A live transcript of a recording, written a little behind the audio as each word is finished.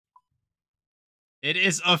It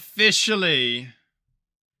is officially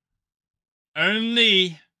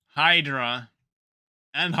only Hydra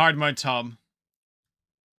and hard mode Tom.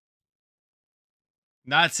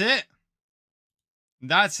 That's it.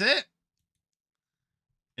 That's it.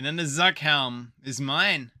 And then the Zuck helm is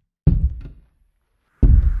mine.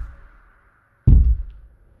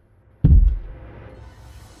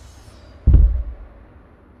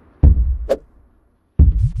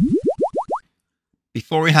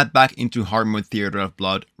 Before we head back into hard mode Theater of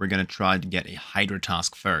Blood, we're gonna try to get a Hydra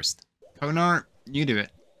task first. Konar, you do it.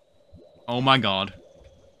 Oh my god.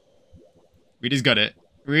 We just got it.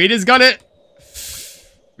 We just got it!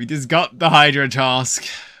 We just got the Hydra task.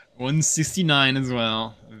 169 as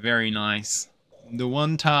well. Very nice. The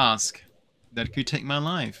one task that could take my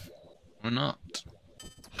life. Or not.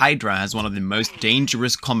 Hydra has one of the most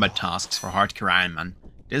dangerous combat tasks for hardcore Ironman.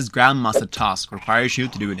 This Grandmaster task requires you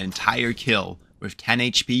to do an entire kill with 10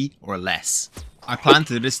 HP or less. I plan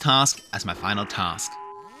to do this task as my final task.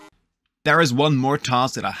 There is one more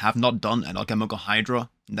task that I have not done at Okamoko Hydra,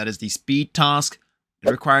 and that is the speed task. It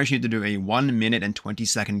requires you to do a 1 minute and 20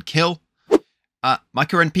 second kill. My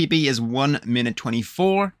current PB is 1 minute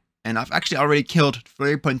 24, and I've actually already killed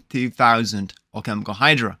 3.2 thousand Okamoko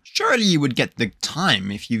Hydra. Surely you would get the time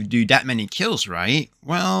if you do that many kills, right?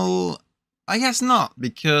 Well, I guess not,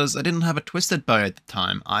 because I didn't have a twisted bow at the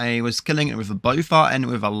time. I was killing it with a bowfire and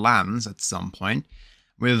with a lance at some point,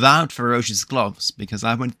 without ferocious gloves, because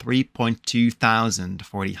I went 3.2 thousand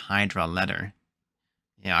for the Hydra leather.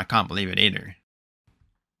 Yeah, I can't believe it either.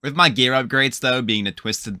 With my gear upgrades though, being the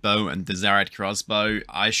twisted bow and the Zarat crossbow,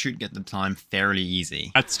 I should get the time fairly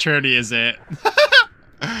easy. That's truly is it.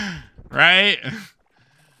 Right?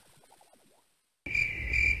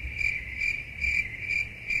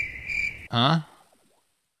 Huh?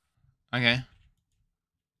 Okay.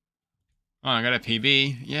 Oh, I got a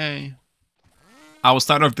PB. Yay. I will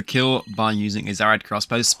start off the kill by using a Zarat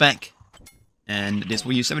crossbow spec. And this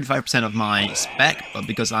will use 75% of my spec, but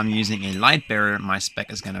because I'm using a light bearer, my spec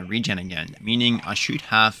is gonna regen again, meaning I should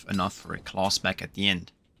have enough for a claw spec at the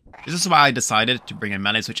end. This is why I decided to bring a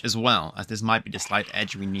melee switch as well, as this might be the slight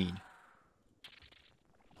edge we need.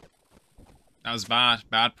 That was bad.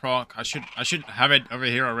 Bad proc. I should have it over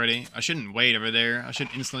here already. I shouldn't wait over there. I should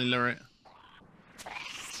instantly lure it.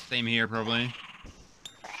 Same here, probably.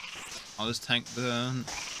 I'll just tank the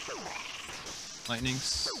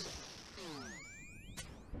lightnings.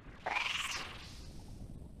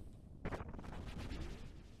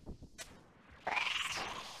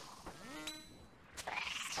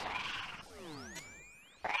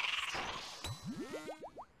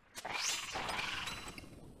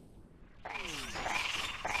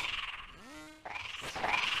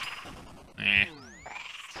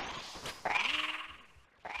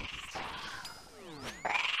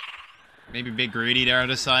 Maybe a bit greedy there at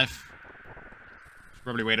the scythe.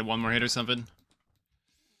 Probably waited one more hit or something.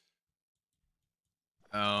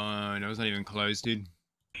 Oh, no, it's not even close, dude.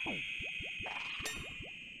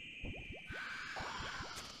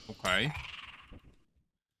 Okay.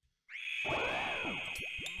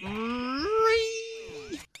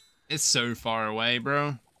 It's so far away,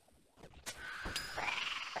 bro.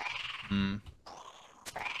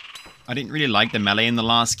 I didn't really like the melee in the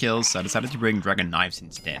last kill, so I decided to bring dragon knives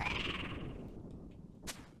instead.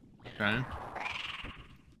 Okay.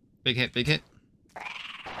 Big hit, big hit.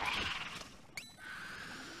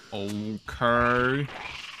 Okay.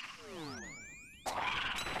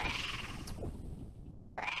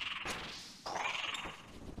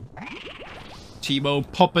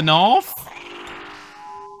 Tebow popping off.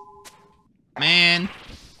 Man.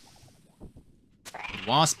 It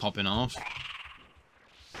was popping off.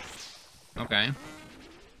 Okay.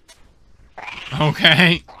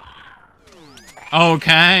 Okay.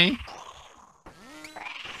 Okay.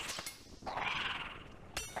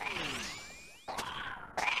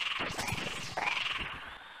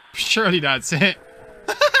 Surely that's it.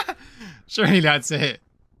 Surely that's it.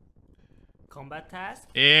 Combat task?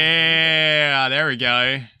 Yeah, there we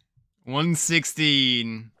go.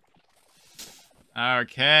 116.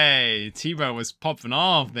 Okay. Tebow was popping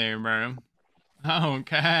off there, bro.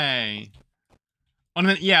 Okay. On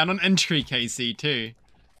an entry KC too.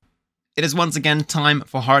 It is once again time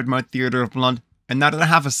for hard mode Theater of Blood, and now that I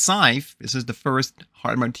have a scythe, this is the first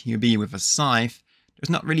hard mode TUB with a scythe, there's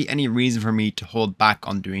not really any reason for me to hold back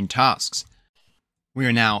on doing tasks. We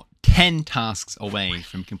are now 10 tasks away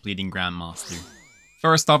from completing Grandmaster.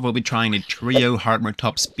 First off, we'll be trying the trio hard mode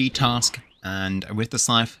top speed task, and with the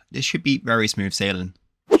scythe, this should be very smooth sailing.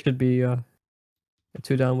 Should be a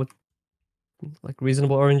 2 down with like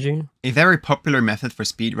reasonable RNG. A very popular method for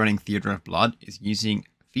speedrunning Theater of Blood is using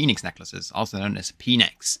Phoenix necklaces, also known as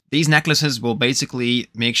P-necks. These necklaces will basically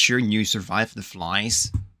make sure you survive the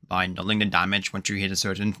flies by nulling the damage once you hit a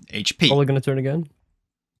certain HP. Probably gonna turn again.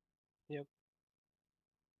 Yep.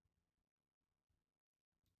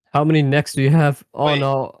 How many necks do you have? Oh Wait.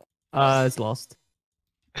 no, it's lost.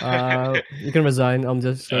 You can resign. I'm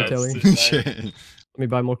just gonna tell you. it's- Shit. Let me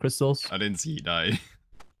buy more crystals. I didn't see you die.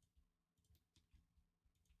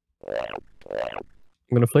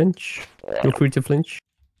 I'm gonna flinch. Feel free to flinch.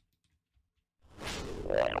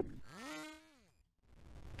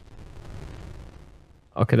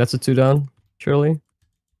 Okay, that's a 2 down. Surely.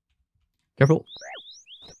 Careful.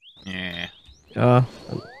 Yeah.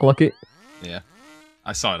 Unlucky. Yeah.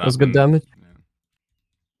 I saw that. That was good one. damage. Yeah.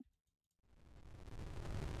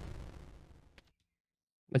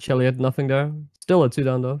 Machelli had nothing there. Still a 2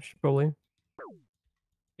 down though, probably.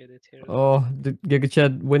 Get it here. Oh, the Giga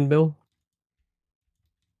Chad windmill.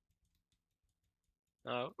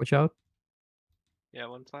 Oh, Watch out. yeah,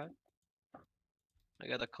 1 flag. I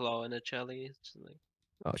got a claw and a jelly. It's like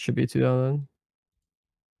Oh, it should be a 2 down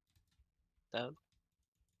down.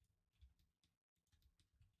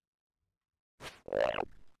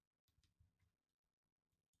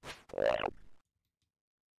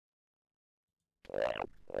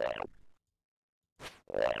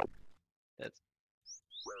 That's.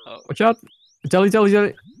 Oh, then. Watch out. Jelly.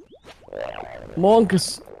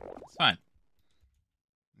 Monkus. It's fine.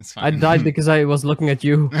 It's fine. I died because I was looking at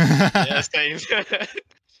you. yeah, same.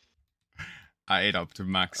 I ate up to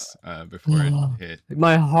max before it hit.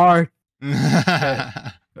 My heart.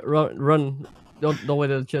 Yeah. Run. Don't wait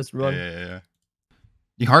at the chest. Run. Yeah.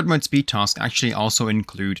 The hard mode speed tasks actually also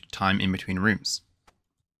include time in between rooms.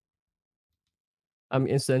 I'm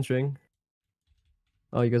instant entering.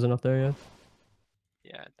 Oh, you guys are not there yet.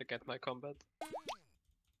 yeah, to get my combat.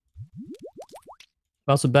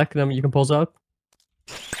 Bounce it back, and then you can pulse out.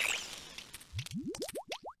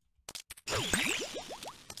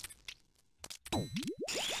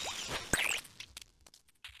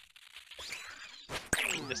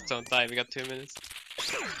 Just don't die. We got 2 minutes.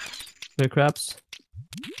 Clear crabs.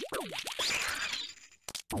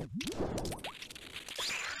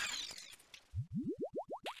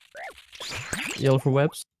 Yellow for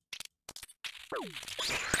webs.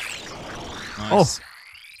 Nice.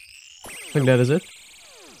 I think that is it.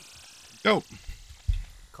 Go.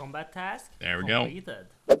 Combat task. There we go. Completed.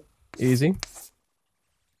 Easy.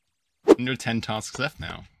 Under 10 tasks left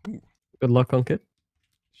now. Ooh. Good luck on Kit.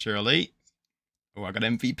 Surely. Oh, I got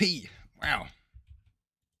MVP. Wow.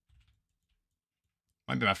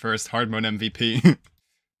 Might be my first hard mode MVP.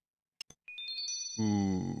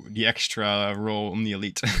 Ooh, the extra roll on the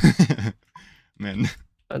elite. Man.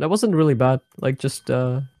 That wasn't really bad. Like just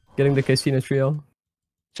getting the Casino trio.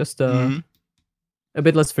 Just Mhm. a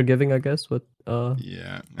bit less forgiving, I guess. But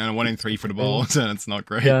Yeah, and a 1 in 3 for the ball, so that's not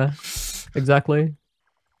great. yeah, exactly.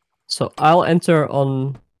 So I'll enter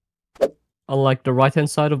on like the right hand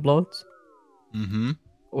side of blood. Mm-hmm.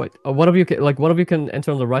 Wait, one of you can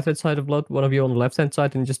enter on the right hand side of blood, one of you on the left hand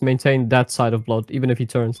side, and just maintain that side of blood, even if he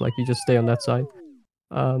turns. Like you just stay on that side.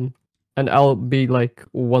 And I'll be like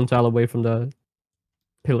 1 tile away from the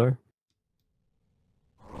pillar.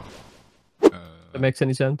 That makes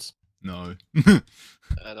any sense? No.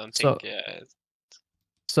 I don't So- think. Yeah.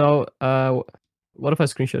 So what if I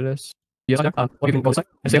screenshot this? Yes, what you can go inside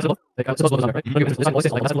and stay on the blood. Like suppose blood is right. You can stay on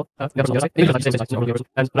the blood. The other side. And you can stay on the other side.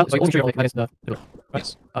 And so only sure against the pillar.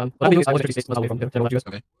 Right. What I'm doing is I will stay away from the pillar.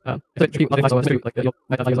 Okay. So it should be nothing nice. So like you'll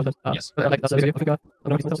might have values on Yes. Like that's the video. I think I'm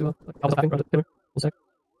gonna be something else. I was having around the pillar. 1 sec. So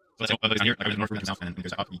let's say down here, I go to the north room, south, and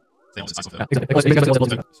goes up. Stay on the side of Yeah, the- exactly. Because it's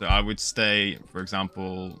also So I would stay, for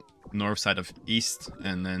example, north side of east,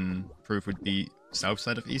 and then proof would be south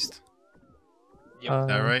side of east. Yep.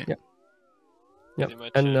 that right? Yeah. Yeah. Pretty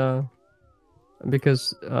much, And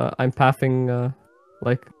because I'm pathing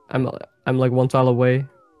like I'm like 1 tile away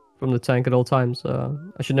from the tank at all times.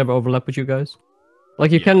 I should never overlap with you guys.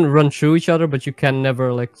 Like you Yeah. can run through each other, but you can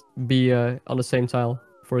never like be on the same tile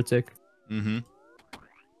for a tick. Mm-hmm.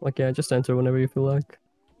 Like yeah, just enter whenever you feel like.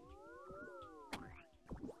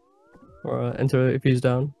 Or enter if he's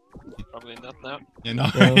down. Probably not now. Yeah, no.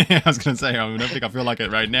 Yeah. I was gonna say, I don't think I feel like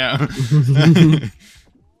it right now.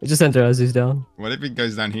 Just enter as he's down. What if it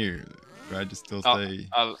goes down here? Do I just still stay?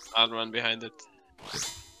 I'll run behind it.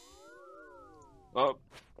 Oh,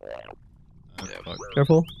 Oh, fuck.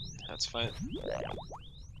 Careful. that's fine.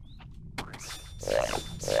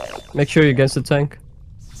 Make sure you're against the tank.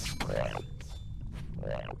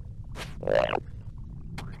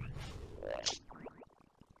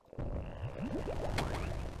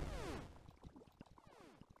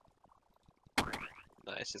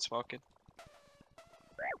 Nice, it's walking.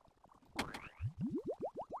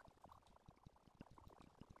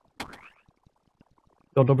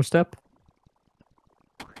 Don't overstep.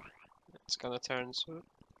 It's gonna turn soon.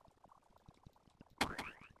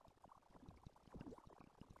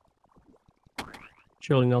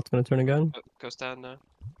 Surely not gonna turn again. Goes down now.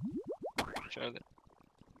 Surely.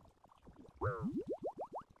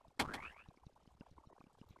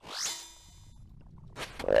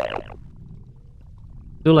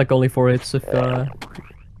 Do like only 4 hits if you're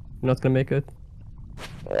not gonna make it.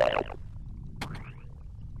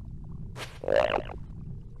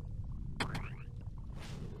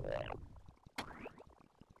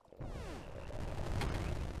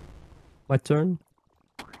 My turn.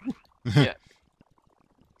 Yeah.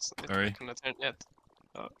 It's Sorry. not gonna turn yet.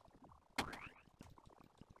 Oh.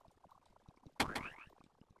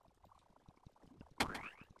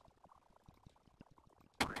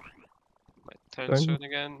 My turn Turn. soon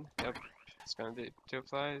again. Yep. It's gonna be 2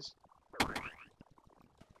 flies.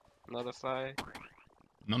 Another fly.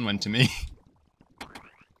 None went to me.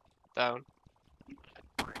 Down.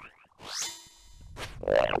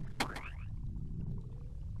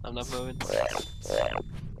 I'm not moving.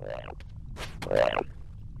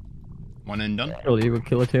 One and done. Surely you will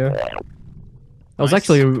kill it here. That was Nice.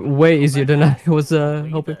 actually way easier than I was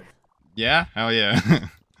hoping. Yeah? Hell yeah.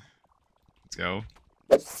 Let's go.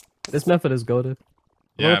 This method is goated. A lot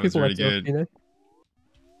Yeah, of it was people really like good.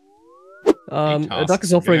 Duck tasks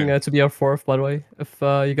is are offering good. to be our 4th, by the way. If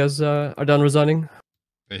you guys are done resigning,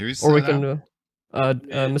 Wait, who's or we that?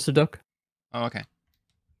 can, Mr. Duck. Oh, okay.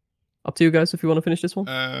 Up to you guys if you want to finish this one.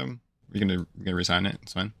 We're gonna resign it.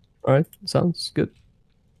 It's fine. All right, sounds good.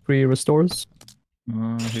 3 restores.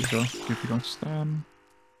 Here you go. Keep you on stand.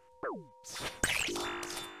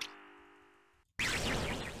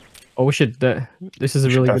 Oh, we should. This is a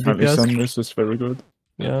We should really good definitely DPS. send this. It's very good.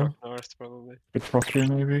 Yeah. North probably. Bit proc here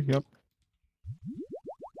maybe. Yep.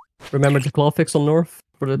 Remember the claw fix on north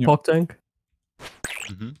for the Yep. POC tank.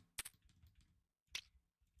 Mm-hmm.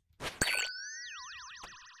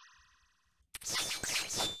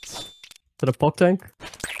 To the POC tank.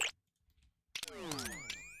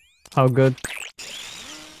 How good?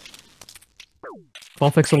 Claw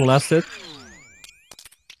fix on the last hit.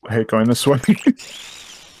 Hey, going this way.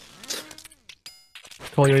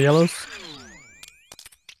 Call your yellows.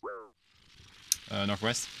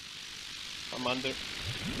 Northwest. I'm under.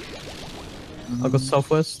 I'll go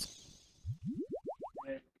southwest.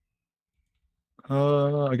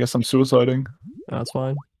 I guess I'm suiciding. That's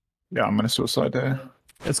fine. Yeah, I'm gonna suicide there.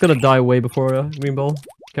 It's gonna die way before green ball.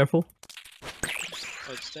 Careful. Oh,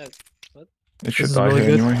 it's dead. It should is die really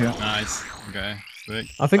here good. anyway. Yeah. Nice. Okay. Sick.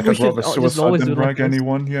 I think I we could should rather just suicide always do than it like brag this.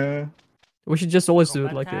 anyone. Yeah. We should just always do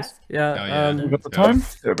it like Combat this. task? Yeah. Oh, yeah. We got the Yeah. time.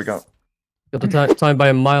 There we go. Got the time by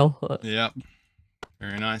a mile, Yep.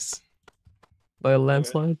 Very nice. by a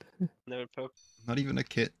landslide. Never poke. Not even a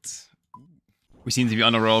kit. We seem to be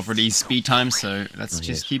on a roll for these speed times, so let's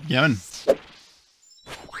just keep going.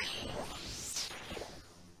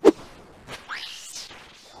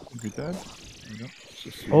 Be dead. There we go.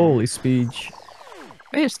 Holy speech.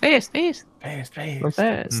 Fast. Not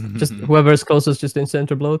fast. Just whoever is closest, just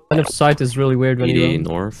instant or blow. Kind of sight is really weird when DD you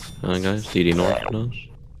north, guys. DD north for those.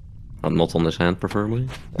 Not on this hand, preferably.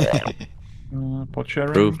 Pot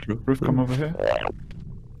sharing. Roof, Come over here.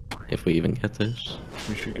 If we even get this.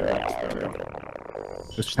 We should get it. There we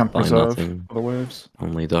go. Just temp Buy reserve nothing. for the waves.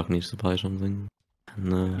 Only Doc needs to buy something.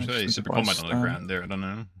 And, Actually, Just super buy combat on the stand. ground there. I don't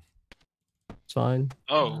know. It's fine.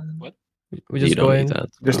 Oh, what? We you just go don't in. need that.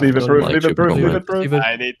 Just leave it, Don't bro. like Leave it, super bro. Leave combat. it, bro. Leave it.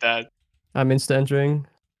 I need that. I'm insta entering.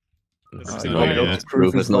 That's There Oh, we go. yeah.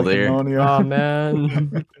 Proof Roof is not like there. Narnia. Ah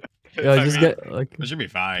man. Yeah, I just mean, get like. That should be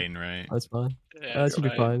fine, right? That's fine. yeah, That should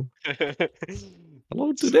be fine.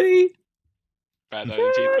 Hello today. Bad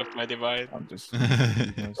RNG of my divine. I'm just.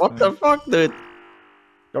 What the fuck, dude?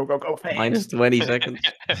 Go, go, go. Fast. Minus 20 seconds.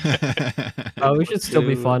 We should still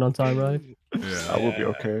be Dude. fine on time, right? Yeah. That will be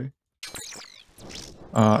okay.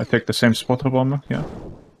 I take the same spot bomber. Yeah.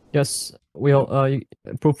 Yes. We all.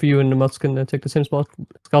 Proof for you and the Mutts can take the same spot.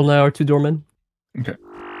 Skull and I are 2 doormen. Okay.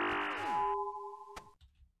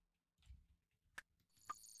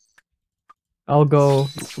 I'll go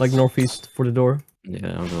like northeast for the door.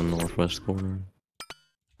 Yeah, I'll go northwest corner.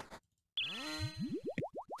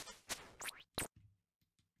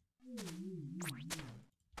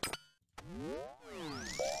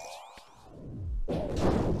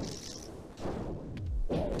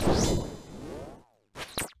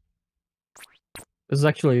 This is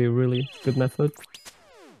actually a really good method.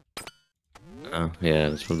 Yeah,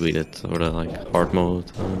 this would be that sort of like hard mode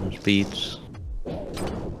speeds.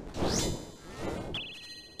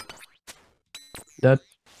 That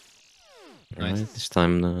Nice. Alright, this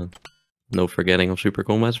time No forgetting of super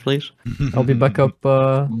combats, please. I'll be back up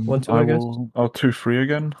 1-2, I guess. I'll 2-3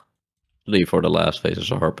 again. Leave for the last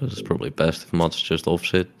phases of Harpus. It's probably best if mods just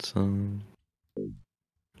offset.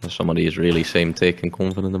 If somebody is really same tick and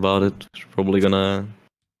confident about it, it's probably gonna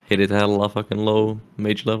hit it hella fucking low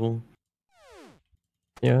mage level.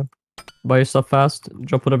 Yeah. Buy your stuff fast.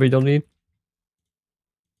 Drop whatever you don't need.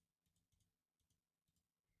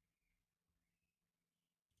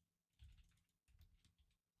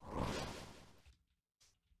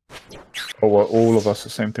 Oh, well, all of us the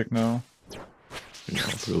same tick now.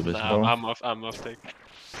 Prove it. Nah, I'm off tick.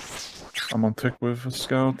 I'm on tick with a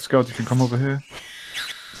scout. Scout, you can come over here.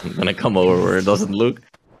 I'm gonna come over where it doesn't look.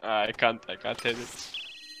 I can't hit it.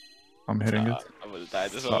 I'm hitting it. I would have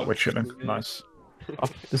died as well. Oh, we're chilling. Nice. Oh,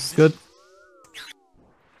 this is good.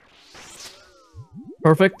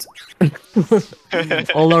 Perfect.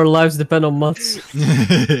 All our lives depend on mutts.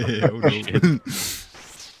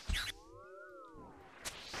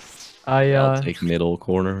 I'll take middle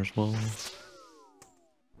corner as well.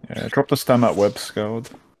 Yeah, drop the stem at web, Scout.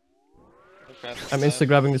 I'm insta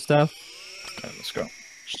grabbing the staff. Okay, let's go.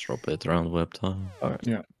 Just drop it around web time. Alright.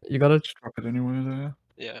 Yeah. You got it? Drop it anywhere there.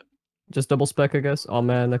 Yeah. Just double spec, I guess. Oh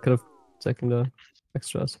man, I could have taken the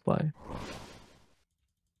extra supply.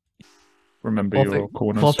 Remember All your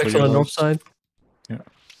corners. Claw for fix on your the north lows. side.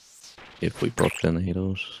 If we proc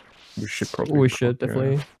tornadoes. We should probably. We should proc,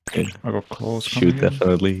 definitely. Yeah. I got claws. Shoot, coming in.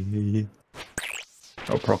 definitely.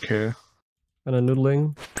 I'll proc here. And a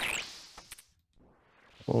noodling.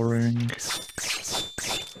 Boring.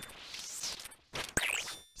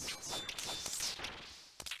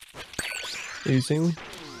 Using.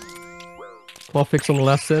 Claw fix on the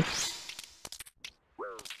left set.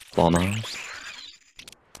 Lana.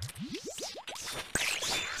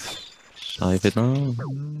 Save it now.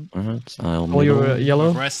 Alright, I'll All your middle. yellow.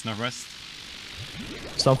 Northwest, northwest.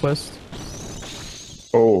 Southwest.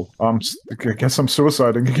 Oh, I guess I'm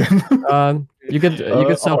suiciding again. You get I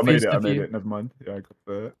made southeast it. I if made you. it. Never mind. Yeah, I got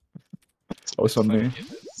the. Oh, it's on me.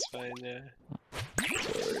 It's fine, yeah.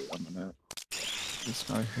 Sorry, I'm gonna. This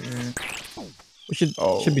guy here. We should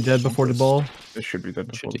Oh, be dead before the ball. This should be dead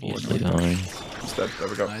before Should the ball. easily anyway. die. It's dead. There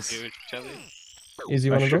we go. Nice. Huge jelly. Easy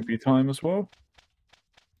That one of should them. be time as well.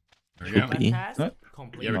 There we go. Should be. Task Yeah.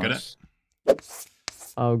 complete. Yeah, we got Nice. it.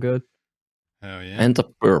 Oh, good. Oh yeah. And the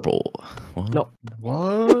purple. What? No.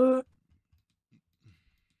 What?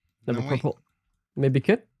 Never No, wait. purple. Maybe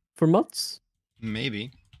kit for mutts?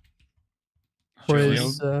 Maybe. For Sure,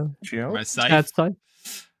 his Geo? My side. cat side?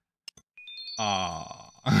 Ah.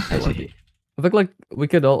 I think like we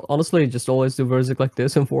could honestly just always do Verzik like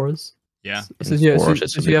this in fours. Yeah. Since you, Fours,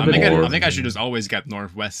 since it's a you bit have it more- I think I should just always get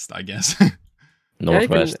northwest, I guess.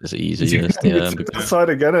 Northwest is easiest, yeah. It's because- side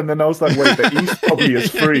again, and then I was like, wait, the east probably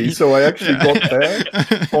is free, so I actually got there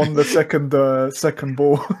on the second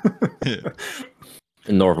ball.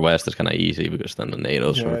 Northwest is kind of easy because then the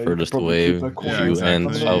NATOs Yeah, are you could furthest probably away. keep that You corner Yeah, and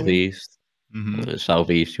exactly. southeast. Mhm.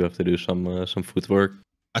 Southeast, you have to do some footwork.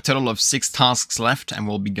 A total of 6 tasks left, and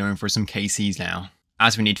we'll be going for some KCs now,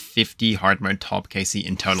 as we need 50 hard mode top KC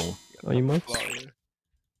in total. Oh, you must Claw here.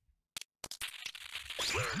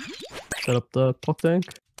 set up the pop tank.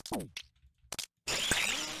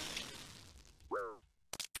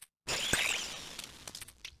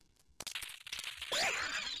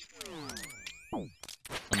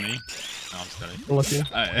 For me? No, I'm steady. Unlucky.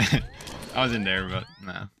 I was in there, but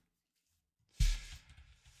nah.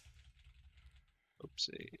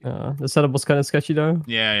 Oopsie. The setup was kind of sketchy though.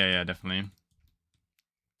 Yeah, definitely.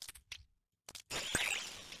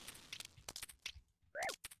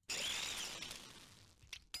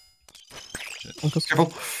 Uncle's- Careful.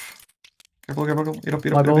 Careful, careful, careful. Eat up,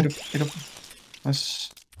 eat My up, eat up, ball. eat up, eat up. Nice.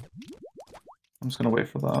 I'm just gonna wait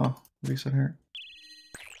for the reset here.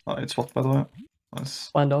 Oh, it's swapped by the way. Nice.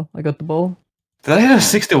 Fine though. I got the ball. Did I hit a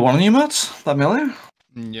 61 on you, Mats? That melee?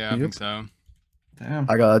 Yeah, I think so. Damn.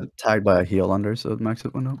 I got tagged by a heal under, so max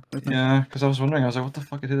it went up. I think. Yeah, because I was wondering, I was like, what the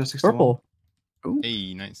fuck, it hit a 61? Purple.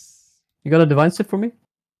 Hey, nice. You got a divine stick for me?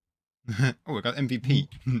 Oh, I got MVP.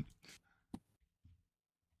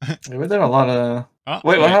 Yeah, we did a lot of... Oh,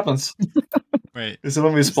 Wait, what happens? Wait. Is it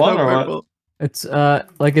when we spawn or what? It's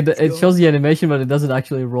like it shows the animation, but it doesn't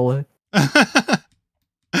actually roll it.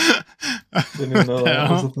 Didn't even know that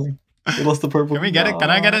was a thing. We lost the purple. Can we get it? Can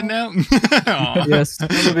I get it now? Aw. Yes.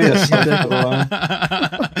 Gonna be a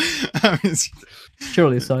sniper,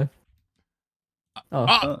 Surely so. Oh,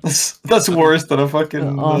 Oh, That's worse than a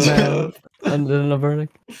fucking... oh man. And then a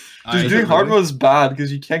verdict. Dude, doing hard mode is bad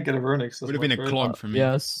because you can't get a Vernix. would have been a clog for me.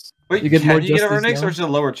 Yes. Wait, You get more can you get a justice Vernix now. or is it a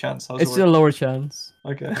lower chance? How's It's it still a work? lower chance.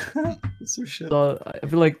 Okay. That's so shit. So I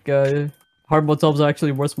feel like hard mode subs are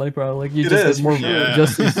actually worth money per hour. Like you It just is, get more for sure.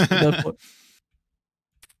 justice.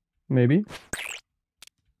 Maybe.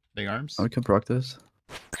 Big arms. I can proc this.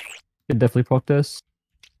 Could definitely proc this.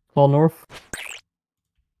 Fall north.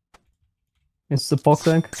 It's the pock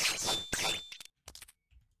tank.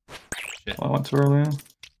 I went too early.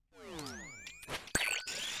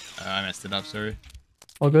 I messed it up, sorry.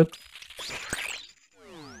 All good.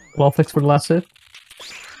 Wall fix for the last hit.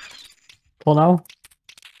 Fall now.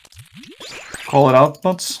 Call it out,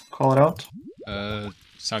 nuts. Call it out.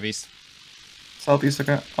 Southeast. Southeast,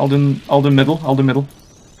 okay. I'll do middle. I'll do middle.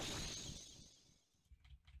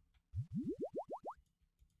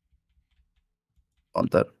 I'm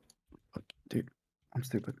dead. Fuck, dude, I'm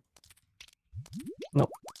stupid. No.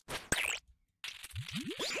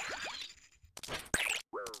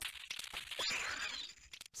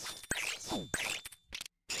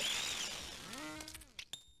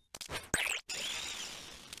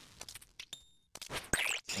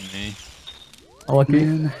 Me. Unlucky.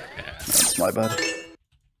 Man. That's my bad.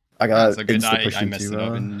 I got That's good. insta push I messed into. it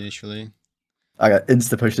up initially. I got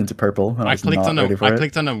insta pushed into purple. And I was clicked not on ready for it.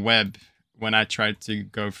 clicked on a web when I tried to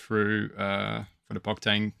go through for the pock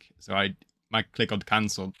tank, so my click got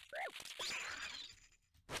cancelled.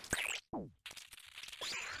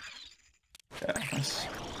 Yeah, nice.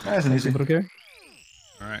 Nice and easy. Okay.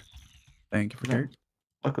 All right. Thank you for Yeah. care.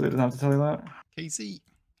 Luckily, I didn't have to tell you that. KC.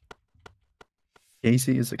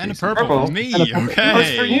 Casey is a And a Casey. purple Purple. for me. And a purple. Okay.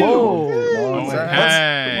 That's for you. Come on, Okay.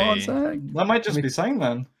 Zach. Come on, Zach. That might just be sang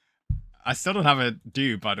then. I still don't have a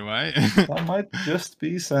do, by the way. That might just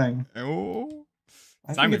be sang. Oh.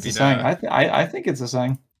 I Sang think would it's be a sang. the- I think it's a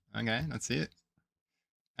sang. Okay, let's see it.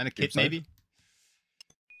 And a kit, side. maybe?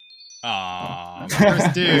 Aw,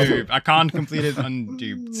 first dupe. I can't complete it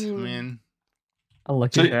unduped, man.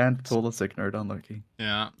 Unlucky. And pull the sick nerd unlucky.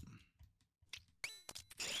 Yeah.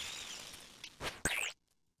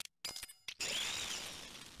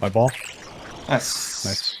 My ball. Nice.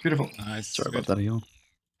 Nice. Beautiful. Nice. Sorry good. about that, heal.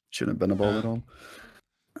 Shouldn't have been a ball at all.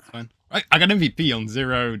 Fine. Right, I got MVP on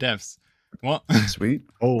 0 deaths. What? Sweet.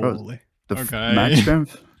 Holy. The Okay.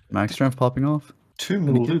 max strength popping off. 2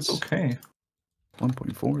 minutes. Okay.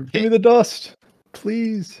 1.4. Give me the dust,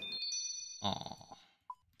 please. Aw.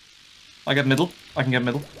 I get middle. I can get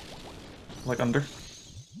middle. Like under.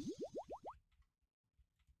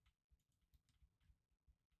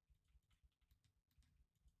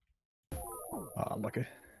 Ah, lucky.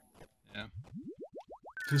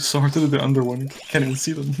 It's so hard to do the under one. Can't even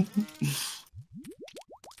see them.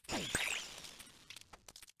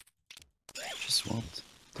 Just swapped.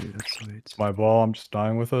 Dude, that's sweet. It's my ball. I'm just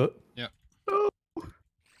dying with it.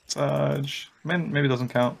 Man, maybe it doesn't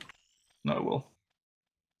count. No, it will.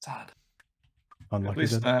 Sad. At Unlucky.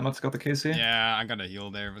 least Then. Matt's got the KC. Yeah, I got a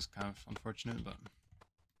heal there. It was kind of unfortunate, but...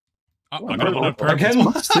 Oh, Well, I got another purple. Again,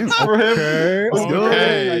 for him. Okay, Let's go.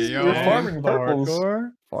 Okay, yo. We're farming purples.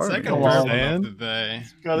 Hardcore. Second Come purple on. of the day.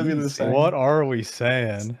 Gotta be the Easy. same. What are we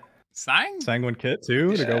saying? Sang? Sanguine kit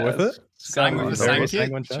too to go with Yes. it. Sang with the Go sang with kit?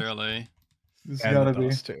 Sanguine check. Surely. It's And gotta the be.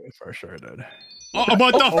 dust too, for sure, dude. Oh,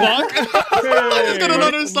 what the fuck? He's got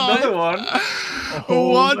another sign. Another one.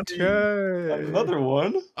 What? Okay. Another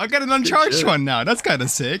one. I got an uncharged shit. one now. That's kind of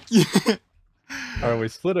sick. Are we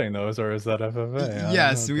splitting those, or is that FFA? I don't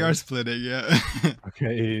Yes, know, we dude. are splitting, yeah.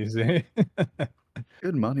 Okay, easy.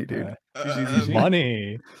 Good money, dude.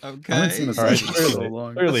 Money. I haven't Okay. seen a Alright, session in so clearly.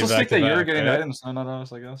 long. Clearly Let's just back think to that you're back, getting the right? items, not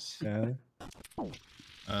us, I guess.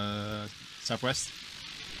 Yeah. Southwest.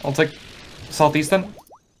 I'll take southeast then.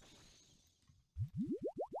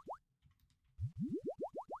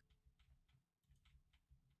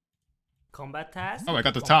 Combat task? Oh, I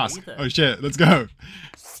got the task. Completed. Oh shit, let's go.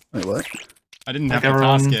 Wait, what? I didn't Like have the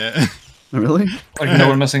task everyone- yet. Really? Like, no,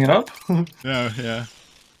 we're messing it up. No, yeah.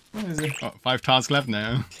 Easy. Oh, 5 tasks left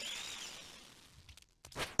now.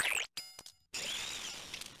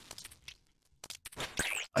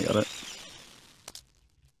 I got it.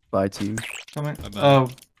 Bye, team. Coming. Bye-bye.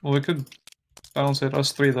 Well, we could balance it.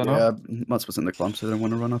 Us three then, huh? Yeah, Mutz was in the clump, so I didn't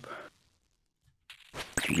want to run up.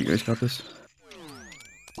 You guys got this.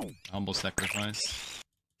 Humble sacrifice.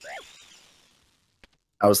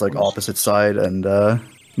 I was like opposite side, and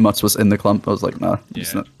Mutz was in the clump. I was like, nah, I'm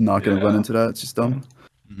just Yeah. not gonna run Yeah. into that. It's just dumb.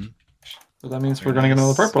 So that means we're gonna get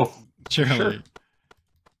another purple. Surely. Sure.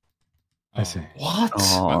 I see. What?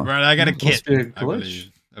 Aw, Bro, I got a Must kit. be a I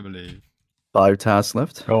glitch. believe. 5 tasks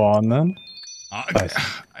left. Go on then. Nice.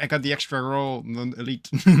 I got the extra roll, the elite.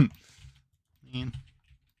 Man,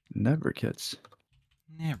 Never kits.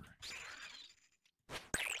 never.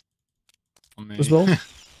 Oh, man. As well.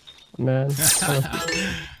 Man.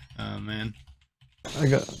 Oh man.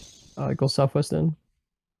 I go southwest then.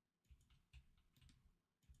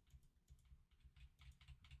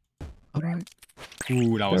 Alright.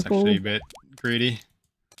 Ooh, that was Careful. actually a bit greedy.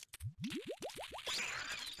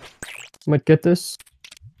 Might get this.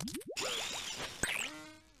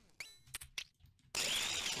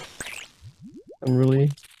 I'm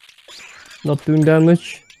really not doing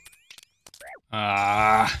damage.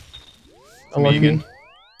 Ah. Unlucky. Megan.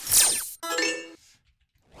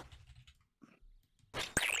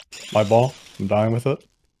 My ball. I'm dying with it.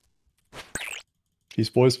 Peace,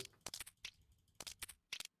 boys.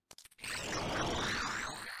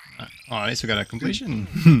 Oh, at least we got a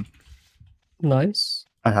completion. Nice.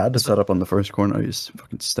 I had to set up on the first corner. I just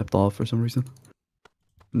fucking stepped off for some reason.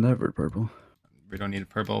 Never purple. We don't need a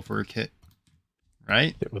purple for a kit.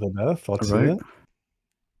 Right? Hit with a death. Let's see Right. it.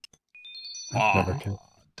 Oh, Never can.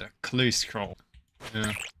 the clue scroll.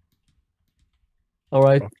 Yeah.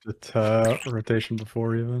 Alright. Fucked it, rotation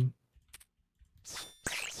before even.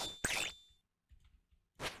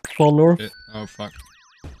 Fall north. Shit. Oh, fuck.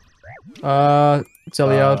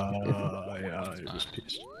 Sally out. Yeah, you just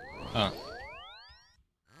pieced. Oh,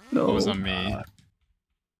 No. what was on me?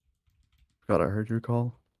 God, I heard your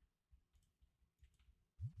call.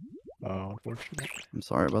 Oh, unfortunate. I'm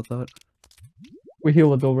sorry about that. We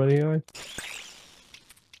healed it already, alright.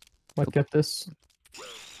 Might get this.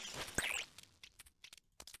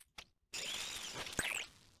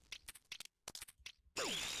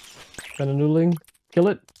 Got a noodling. Kill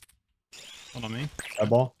it. Hold on me. That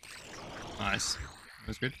ball. Nice. That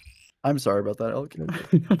was good. I'm sorry about that, Elk.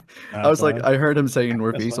 I Nah, was like, fine. I heard him saying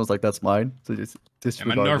northeast. fine. I was like, that's mine. So just Yeah,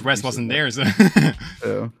 disregard. my what northwest you wasn't said. there, so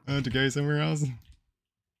Yeah, I had to go somewhere else.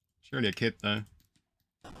 Surely a kit though.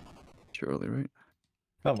 surely, right?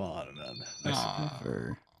 Come on, man. Nice. Aw,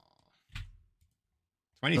 Or...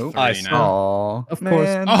 23 I now. Aw, Of course.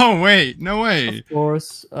 man. Oh wait, no way. Of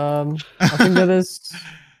course. I think that is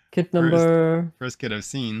kit number. First kit I've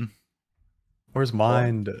seen. Where's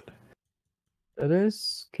mine? That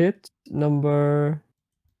is kit number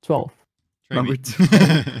 12. Number Trade two. me.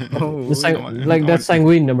 Oh, The I want- like I that's want-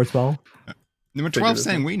 sanguine number 12. Number Figure 12 it out.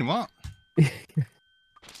 sanguine, what? Northeast.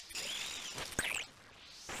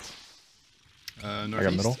 I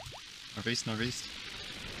got middle. Northeast, northeast.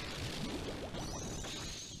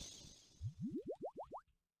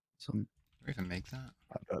 Some Do we even make that?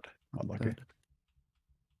 I'm dead. Unlucky. dead.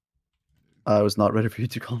 I was not ready for you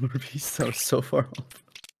to call northeast. I was so far off.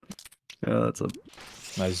 Yeah, that's a.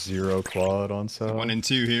 Nice 0 quad on So sale. 1 and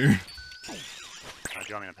 2 here. Do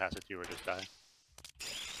you want me to pass it to you or just die?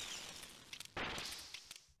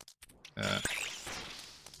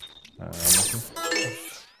 Unlucky.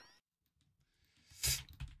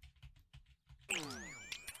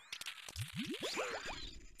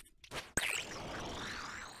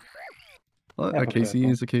 What? A KC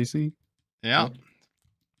is a KC. Yeah.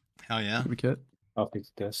 Hell yeah. We get. I'll pick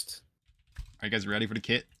the test. Are you guys ready for the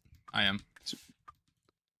kit? I am.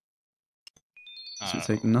 Should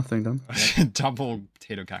take nothing then. Double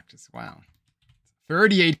potato cactus. Wow.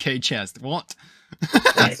 38k chest. What?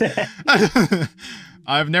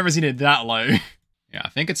 I've never seen it that low. Yeah, I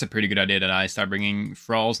think it's a pretty good idea that I start bringing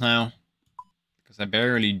thralls now. Because I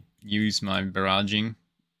barely use my barraging.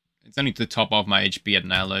 It's only to top off my HP at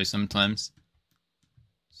Nalo sometimes.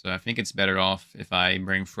 So I think it's better off if I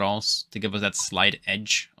bring thralls to give us that slight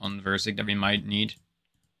edge on Versic that we might need.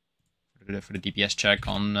 For the DPS check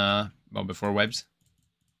on, well, before webs.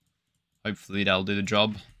 Hopefully that'll do the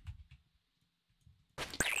job.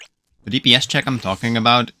 The DPS check I'm talking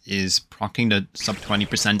about is proccing the sub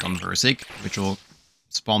 20% on Versic, which will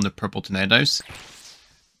spawn the purple tornadoes.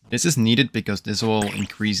 This is needed because this will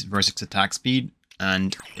increase Versic's attack speed,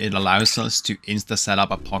 and it allows us to insta-set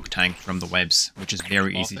up a POC tank from the webs, which is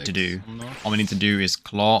very easy to do. All we need to do is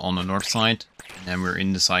claw on the north side, and then we're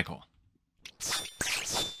in the cycle.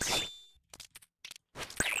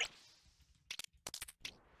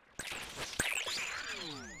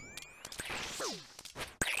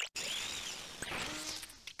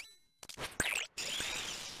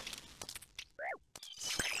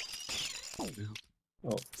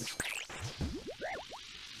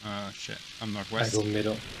 Oh, Shit. I'm I northwest. go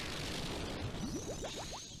middle.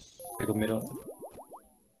 I go middle.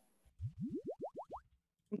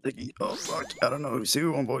 Oh fuck! I don't know who's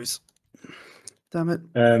who on boys. Damn it!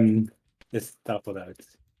 Let's topple out.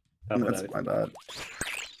 Topple That's out. my bad.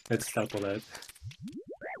 Let's topple out.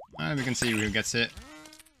 We can see who gets it.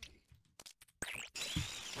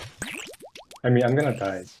 I mean, I'm gonna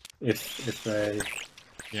die if I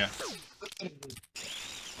Yeah.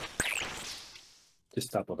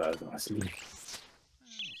 just topple out, honestly.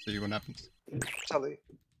 See what happens. Telly.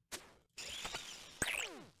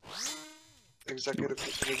 Executive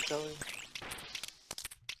considered telly.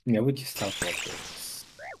 Yeah, we just topple out.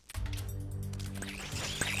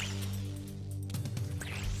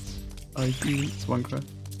 I see. It's one cry.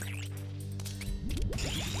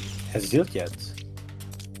 Has it healed yet?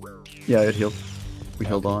 Yeah, it healed. We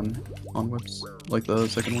held on whips, like the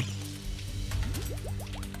second one.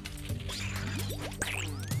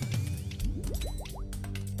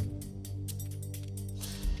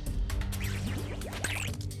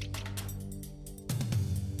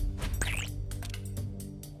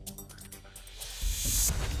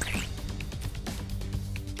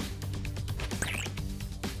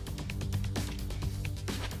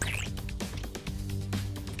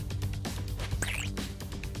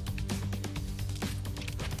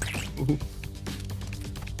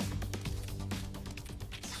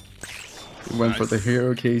 We went for the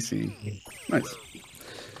hero Casey. Nice.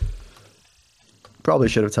 Probably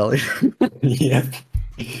should have tallied. Yeah.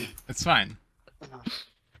 It's fine.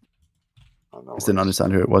 Just didn't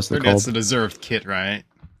understand who it was. Maybe that's the deserved kit, right?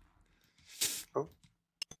 Oh,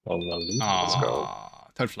 well, Let's go.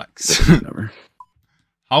 Toad Flex. Never.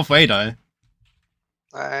 Halfway though.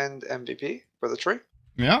 And MVP for the tree.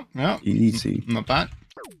 Yeah, yeah. Easy. Not bad.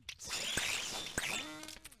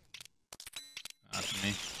 That's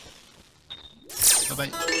me.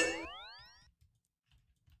 Bye-bye.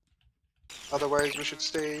 Otherwise, we should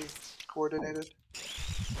stay coordinated.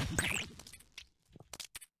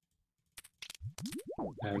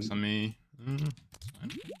 Works on me.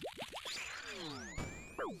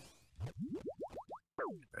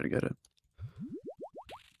 Try to get it.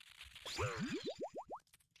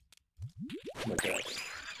 Oh my god.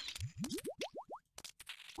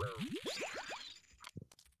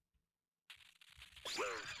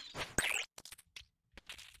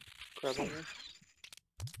 Grab on me.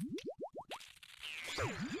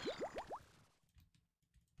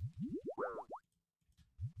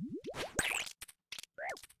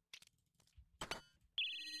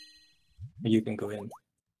 You can go in.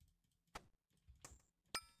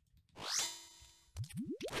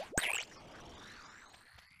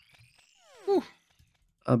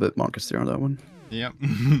 A bit Marcus there on that one. Yep.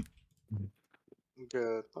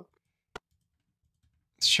 Good luck.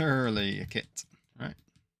 Surely a kit, right?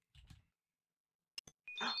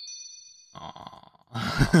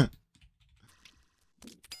 Aww.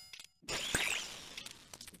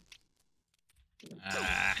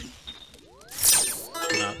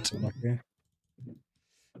 Out. Lucky.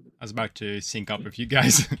 I was about to sync up with you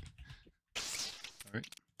guys. Sorry.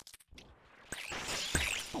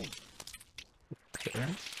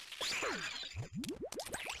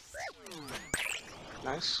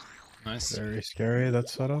 Nice. Nice. Very scary, that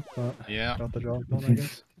setup, but yeah. Got the job done, I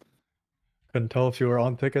guess. Couldn't tell if you were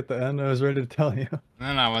on pick at the end. I was ready to tell you. No,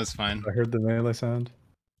 I was fine. I heard the melee sound.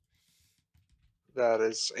 That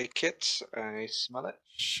is a kit. I smell it.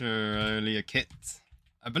 Surely a kit.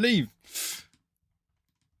 I believe.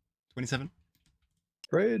 27.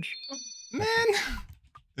 Rage. Man,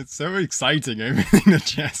 it's so exciting opening the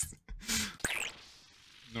chest.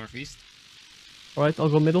 Northeast. Alright, I'll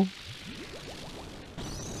go middle.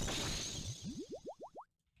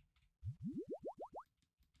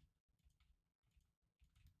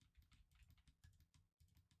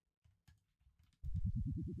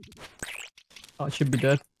 Oh, it should be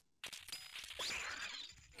dead.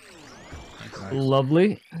 Nice.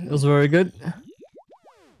 Lovely. It was very good.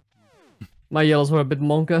 My yellows were a bit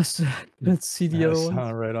monkas. Let's see the other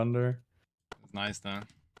one. Right under. It's nice though.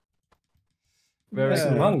 Very Nice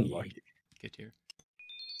good. money. Get here.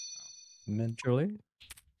 Mint. Surely.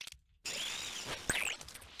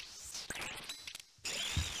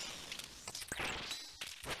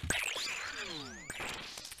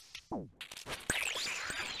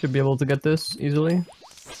 Should be able to get this easily.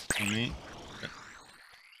 On me. Okay.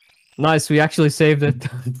 Nice, we actually saved it.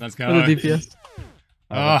 Let's go. For the DPS.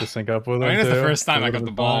 I have to sync up with I him think that's the too. first time I It got would've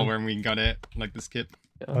the been ball fine. when we got it, like the skip.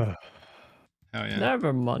 Yeah. Hell yeah.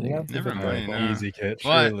 Never mind. Yeah. Never mind. No. Easy kit.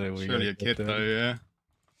 But Surely, surely a get kit there. though, yeah.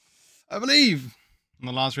 I believe on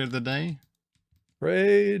the last raid of the day.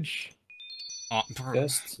 Rage. Oh,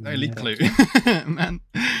 Just elite clue, man.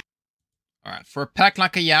 All right, for a pack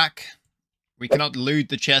like a yak, we cannot loot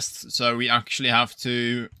the chests, so we actually have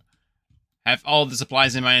to have all the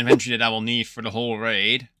supplies in my inventory that I will need for the whole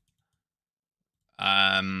raid.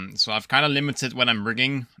 So I've kind of limited what I'm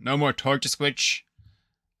rigging. No more torch switch.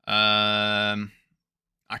 I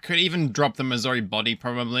could even drop the Missouri body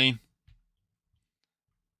probably.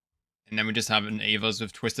 And then we just have an Avos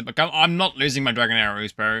with twisted. But I'm not losing my dragon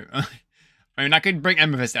arrows, bro. I mean, I could bring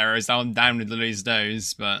Amethyst arrows. I'm down to lose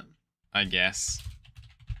those, but I guess.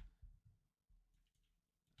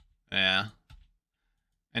 Yeah.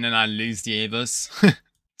 And then I lose the Avos.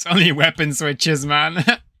 It's only weapon switches, man.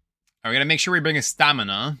 We're gonna make sure we bring a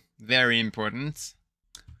stamina. Very important.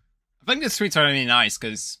 I think the streets are really nice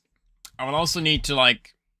because I will also need to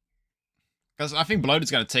like, because I think bloat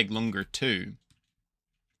is gonna take longer too.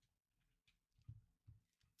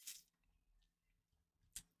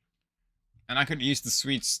 And I could use the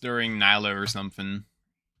sweets during Nilo or something.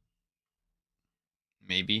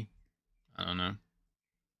 Maybe. I don't know.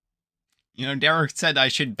 You know, Derek said I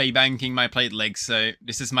should be banking my plate legs, so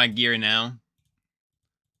this is my gear now.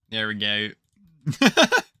 There we go.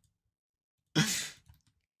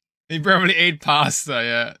 He probably ate pasta,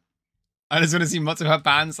 yeah. I just want to see much of her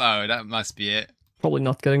pants. Oh, that must be it. Probably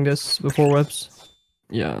not getting this before webs.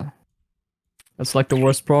 Yeah. That's like the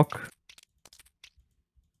worst proc.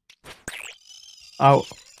 Ow.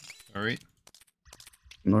 Sorry.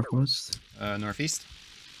 Northwest. Northeast.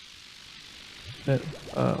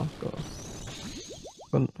 Oh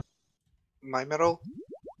god. My middle.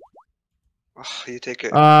 Oh, you take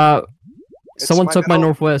it. Someone took my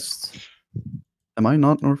northwest. Am I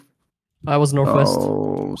not north? I was northwest.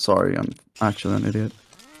 Oh, sorry. I'm actually an idiot.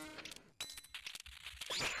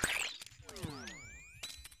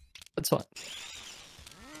 That's fine.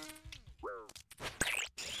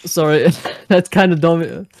 Sorry, that's kind of dumb.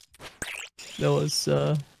 That was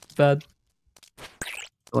bad.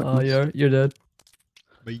 You're dead.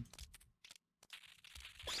 Bye.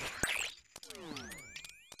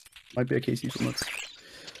 Might be a KC for nuts.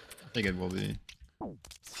 I think it will be.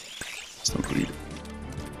 It's not greed.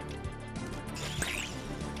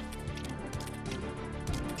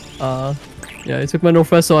 Yeah, I took my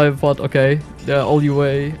northwest, so I thought, okay, the only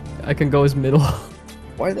way I can go is middle.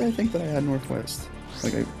 Why did I think that I had northwest?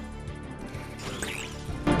 Like I...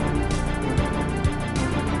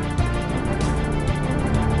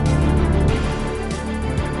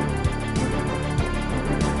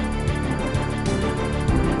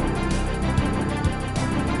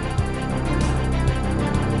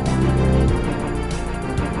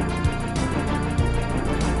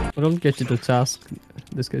 I don't get you the task in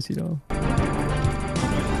this case, you know.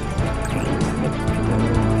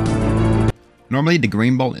 Normally the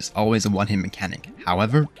green ball is always a one-hit mechanic.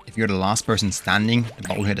 However, if you're the last person standing, the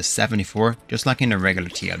ball will hit a 74, just like in a regular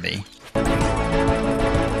TLB.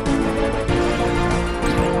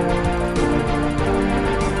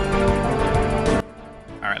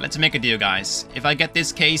 Alright, let's make a deal, guys. If I get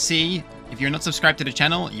this KC, if you're not subscribed to the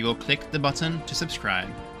channel, you will click the button to subscribe.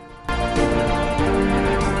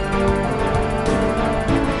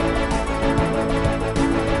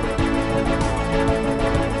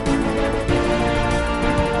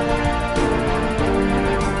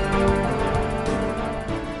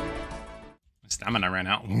 Stamina ran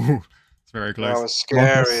out. Ooh, it's very close. That was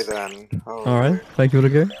scary then. Oh, Alright, thank you for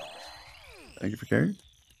the game. Thank you for carrying.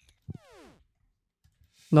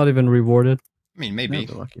 Not even rewarded. I mean, maybe.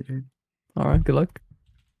 Never lucky, dude. Alright, good luck.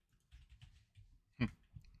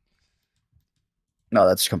 No,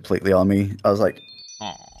 that's completely on me. I was like,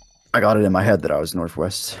 Aww. I got it in my head that I was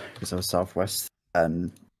northwest because I was southwest,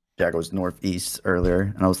 and Jack was northeast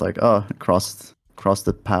earlier, and I was like, oh, crossed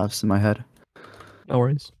the paths in my head. No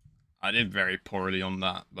worries. I did very poorly on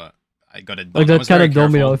that, but I got it done. Like I that was kind very of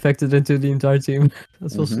domino careful. affected into the entire team.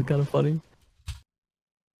 That's also kind of funny.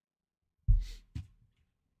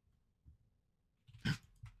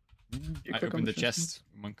 I opened the chest.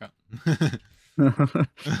 Monka.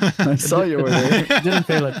 I saw you over there. Didn't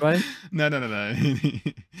fail it, right? No.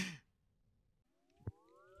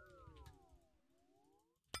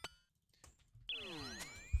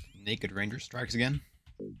 Naked Ranger strikes again.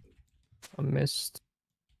 I missed.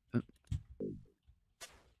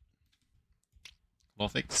 Wall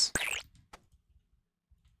fix.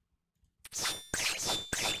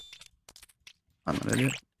 I'm an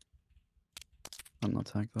idiot. I'm not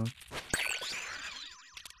tank though.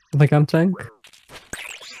 I think I'm tank.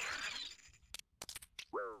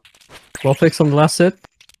 Well fix on the last hit.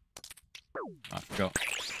 I forgot.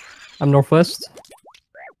 I'm northwest.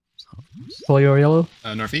 Pull your yellow.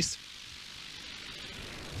 Northeast.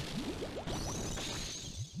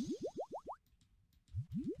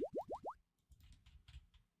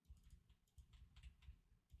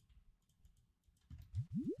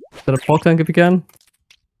 Set a pog tank if you can.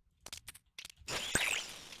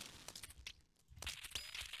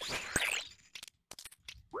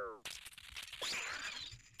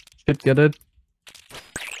 Should get it.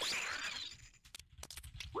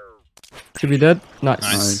 Should be dead.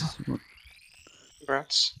 Nice.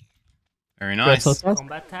 Congrats. Very nice.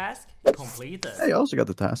 Combat task completed. Hey, I also got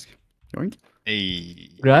the task. Yoink. Hey.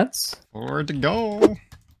 Congrats. Forward to go.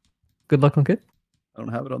 Good luck on kit. I don't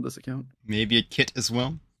have it on this account. Maybe a kit as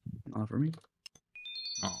well. Not for me.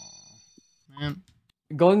 Oh man.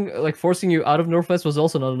 going like forcing you out of Northwest was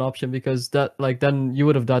also not an option because that like then you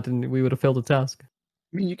would have died and we would have failed the task.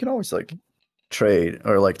 I mean, you can always like trade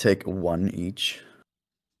or like take one each.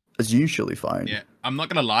 It's usually fine. Yeah, I'm not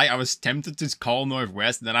gonna lie. I was tempted to call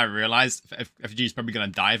Northwest, and then I realized FG is probably gonna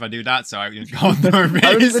die if I do that, so I called Northwest.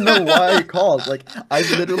 I don't even know why I called. Like,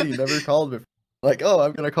 I've literally never called before. Like, oh,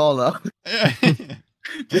 I'm gonna call now.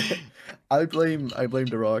 I blame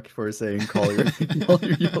The Rock for saying call your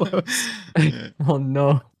yellows. Oh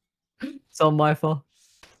no, it's all my fault.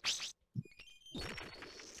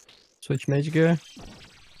 Switch mage gear.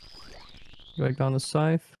 Go back down the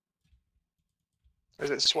scythe. Is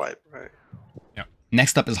it swipe, right? Yeah.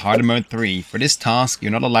 Next up is Harder Mode 3. For this task,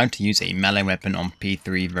 you're not allowed to use a melee weapon on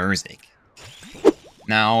P3 Verzik.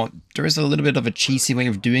 Now, there is a little bit of a cheesy way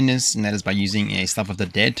of doing this, and that is by using a Staff of the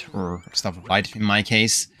Dead, or Staff of Light in my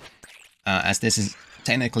case, as this is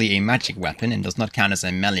technically a magic weapon and does not count as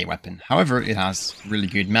a melee weapon. However, it has really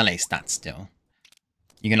good melee stats still.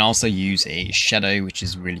 You can also use a Shadow, which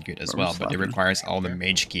is really good as well, but it requires all the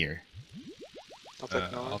mage gear. I'll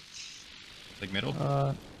take no. Like middle?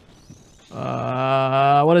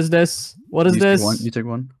 What is this? What is this? You take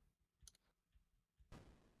one.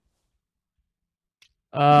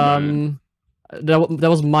 That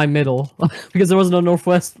was my middle because there was no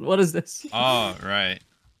Northwest. What is this? Oh, right.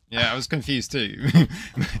 Yeah, I was confused too.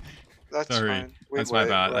 That's Sorry. fine. That's my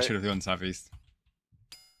bad. I should have gone southeast.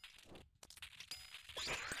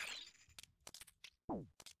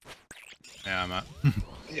 Yeah, I'm at.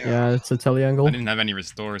 Yeah, it's a teleangle. I didn't have any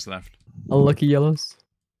restores left. Unlucky yellows.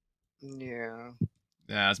 Yeah.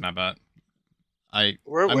 Yeah, that's my bad. I'm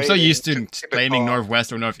so waiting used to to keep it claiming calm.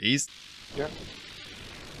 Northwest or Northeast. Yeah.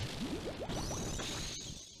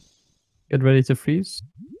 Get ready to freeze.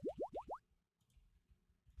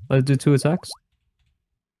 Let's do 2 attacks.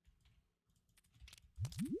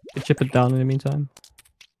 You chip it down in the meantime.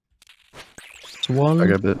 It's 1. I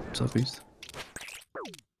got a bit southeast.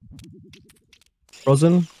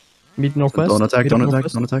 Frozen. Meet Northwest. Don't attack, Meet don't attack,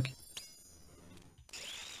 Northwest. don't attack.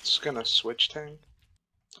 Just gonna switch tank.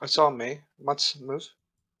 I saw me. Let's move.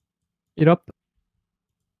 Eat up.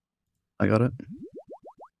 I got it.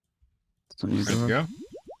 Let's go.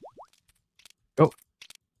 Go.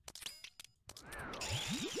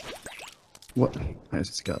 What? I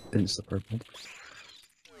just got insta purple.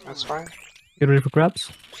 That's fine. Get ready for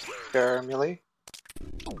grabs. Fair melee.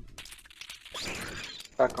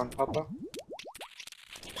 Back on Papa.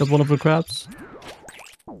 Kill one of the crabs.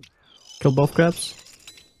 Kill both crabs.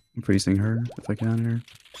 I'm freezing her if I can here.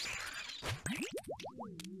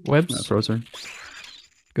 Webs. Froze her.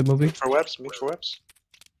 Good movie. Meet for webs. Meet for webs.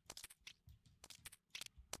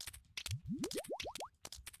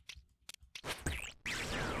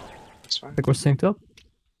 That's fine. I think we're synced up.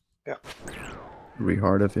 Yeah.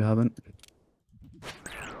 Re-hard if you haven't.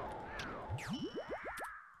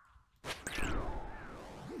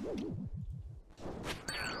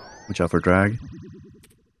 Watch out for drag.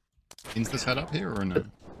 Insta set up here or no?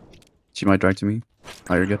 She might drag to me.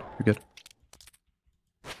 Oh, you're good. You're good.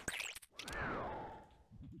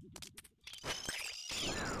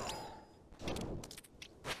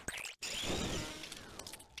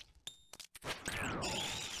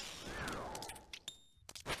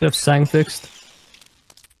 You have Sang fixed.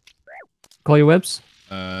 Call your webs.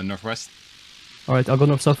 Northwest. Alright, I'll go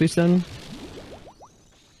north southeast then.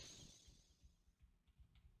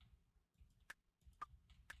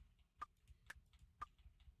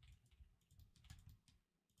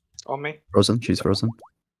 On me. Frozen. She's frozen.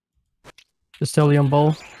 Just tell you on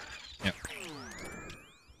ball. Yep.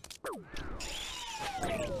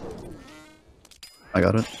 I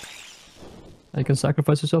got it. You can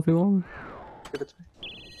sacrifice yourself if you want. Give it to me.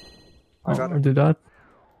 I got Or it. do that.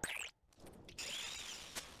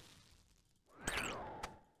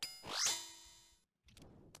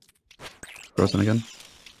 Frozen again.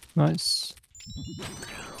 Nice.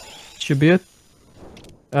 Should be it.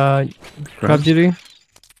 Crab duty.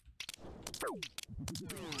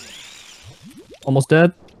 Almost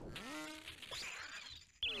dead.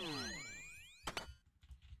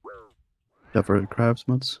 Yeah, for crabs,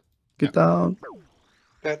 Muds. Get down.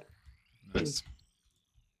 Dead. Nice.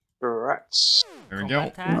 Rats. There we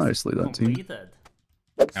go. Nicely done, team. Completed.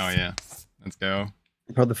 Oh yeah. Let's go.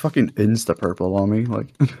 Bro, the fucking insta purple on me.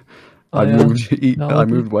 Like, Oh, I yeah. No, I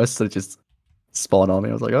lucky. moved west, so it just spawned on me.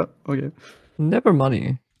 I was like, oh, okay. Never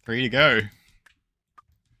money. Free to go.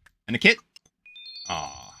 And a kit.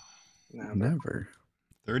 Aw. Never.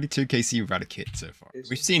 32 KC without a kit so far.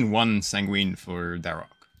 We've seen one sanguine for Darok.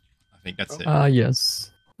 I think that's it.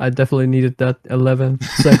 Yes. I definitely needed that 11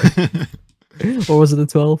 second. Or was it the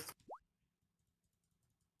 12?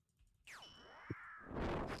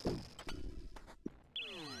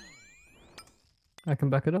 I can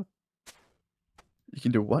back it up. You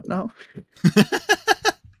can do what now?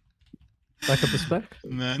 Back up the spec.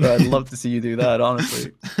 Man. I'd love to see you do that,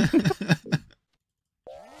 honestly.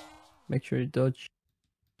 Make sure you dodge.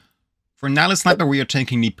 For Nile Sniper, we are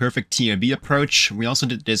taking the perfect TMB approach. We also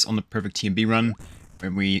did this on the perfect TMB run,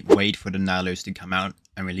 where we wait for the Nihilers to come out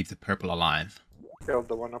and we leave the purple alive. Killed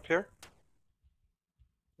the one up here.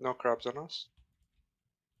 No crabs on us.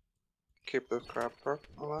 Keep the crab perp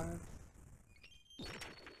alive.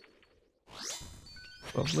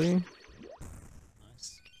 Lovely.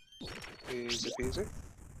 Nice. Easy peasy.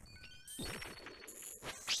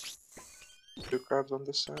 2 crabs on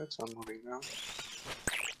this side, so I'm moving now.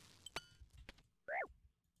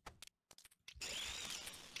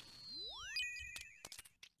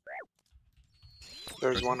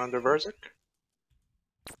 There's one under Verzik.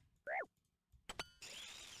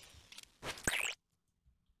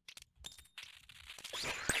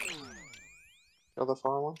 Kill the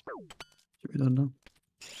far one. We don't know.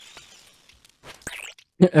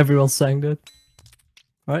 Everyone sang that.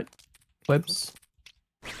 Alright. Flips.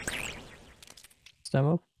 Stem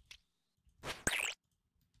up.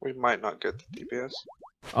 We might not get the DPS.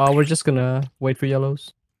 Oh, we're just gonna wait for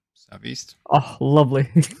yellows. Southeast. Oh, lovely.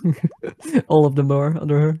 All of them are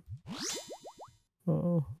under her.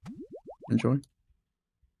 Oh. Enjoy.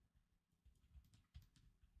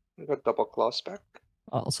 We got double claw spec.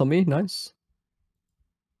 Also me, nice.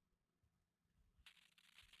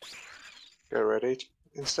 Get ready,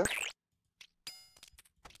 insta.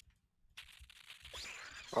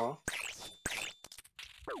 Oh.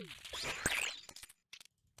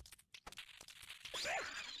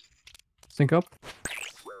 Sync up.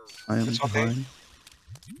 I am It's okay. behind.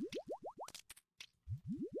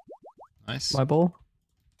 Nice. My ball.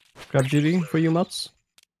 Grab Judy for you, Mats.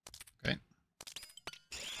 Okay.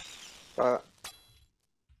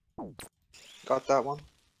 Got that one.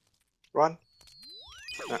 Run.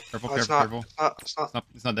 No, Purple, it's purple, not. purple. It's not.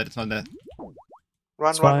 It's not dead, it's not dead.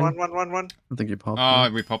 Run, It's run, fine. run, run, run, run. I think you popped. Oh,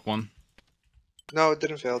 one. we popped one. No, it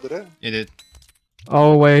didn't fail, did it? It did.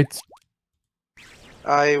 Oh, wait.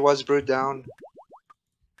 I was brewed down.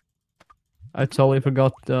 I totally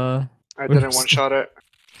forgot. I didn't one-shot it.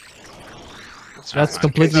 That's fine.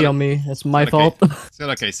 completely on me. It's my okay. fault. It's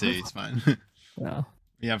still okay, see, it's fine. Yeah.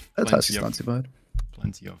 We have That task plenty is not too bad.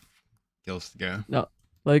 plenty of kills to go. No.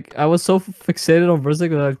 Like, I was so fixated on Verzik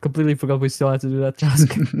that I completely forgot we still had to do that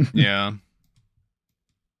task. Yeah.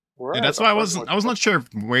 Where Yeah, are that's the why fucking I was not sure if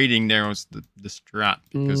waiting there was the strat,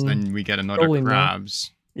 because then we get another probably not.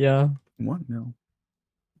 crabs. Yeah. What? No.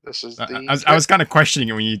 This is I the. was kind of questioning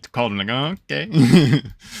it when you called him, like, oh, okay.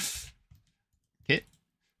 Hit.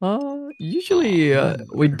 Usually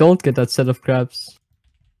we don't get that set of crabs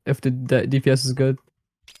if the DPS is good.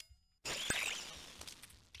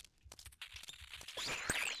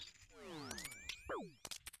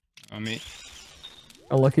 On me.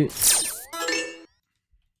 Unlucky.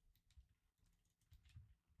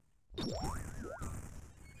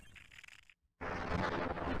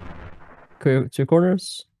 Okay, 2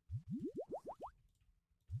 corners.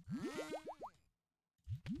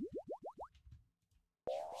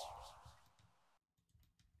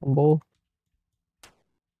 One ball.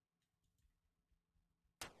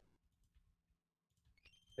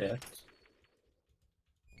 Yeah.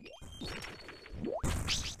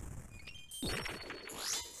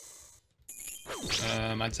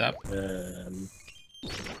 Mine's up.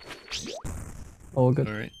 All good.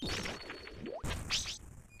 Alright.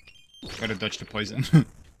 Gotta dodge the poison.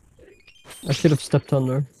 I should have stepped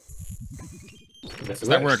under. Does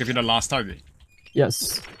that work if you're the last target?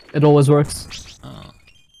 Yes, it always works. Oh.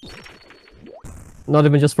 Not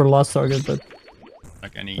even just for the last target, but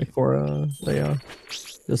Like any. like for yeah,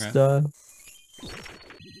 just Okay.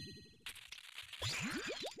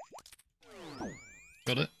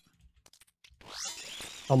 Got it.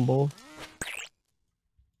 humble.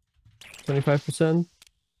 25%.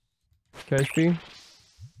 KHP.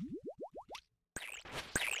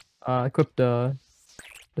 Equip the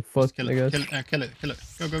foot, Kill I it, guess. kill it, kill it, kill it.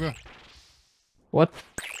 Go, go, go. What?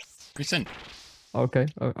 Resend. Okay,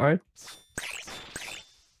 alright.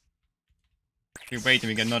 We wait and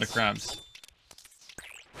we get another crabs.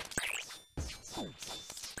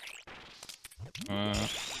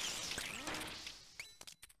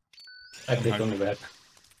 I click on the back.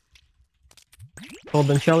 Hold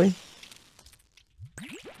then, Shelly.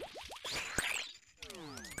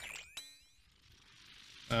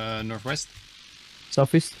 Northwest.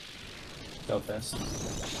 Southeast. Southwest.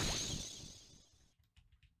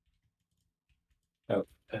 Oh,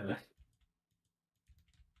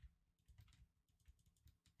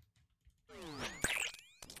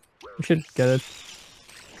 We should get it.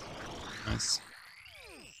 Nice.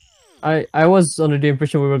 I was under the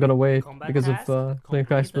impression we were gonna wait Combat because of task plane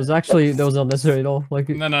crash, but actually that was not necessary at all. Like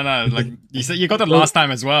No. Like you said, you got it last time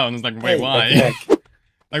as well, and it's like, wait, Hey, why? okay.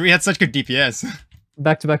 Like we had such good DPS.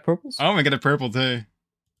 back-to-back purples. Oh, we got a purple too.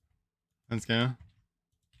 Let's go.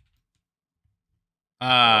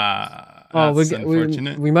 Oh, That's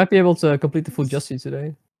unfortunate. we might be able to complete the full Justy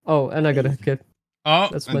today. Oh, and I got a kit. Oh,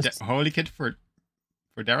 That's a my holy kit for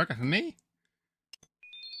Derek and for me.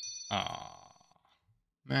 Oh,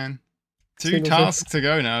 man. 2 Single tasks to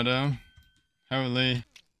go now, though. Holy.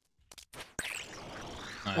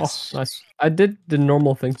 Nice. Oh, nice. I did the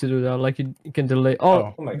normal thing to do that. Like you can delay.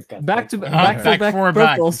 Oh, Oh my god. back to Back back four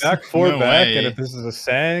back. purples. Back 4 No back, way. and if this is a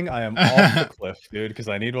saying, I am off the cliff, dude, because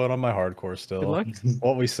I need one on my hardcore still. Good luck.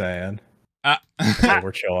 What we saying? Is Okay,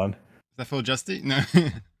 we're chilling. that full Justy? No.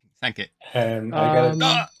 Thank it. I got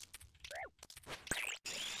Ah!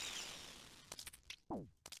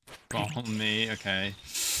 Oh, me. Okay.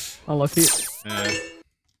 Unlucky.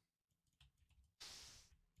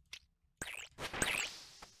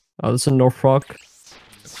 Oh, this is a North Rock.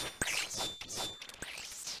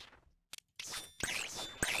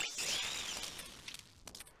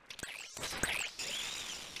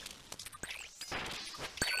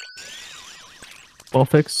 Ball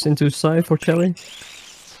fix into side for Chelly.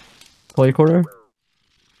 Play corner.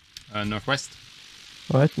 Northwest.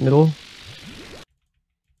 Alright, middle.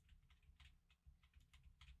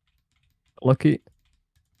 Lucky.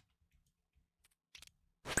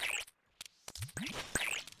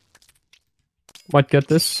 Might get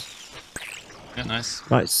this. Yeah, nice.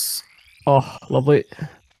 Nice. Oh, lovely.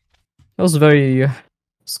 That was very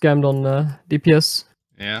scammed on DPS.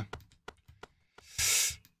 Yeah.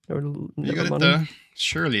 You Never got it money. though.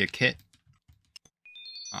 Surely a kit.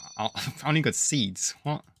 I only got seeds.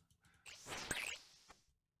 What?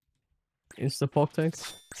 Insta pop tank.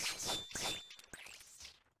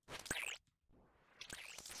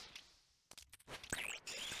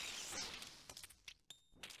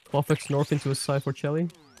 Clawfix north into a side for Chelly.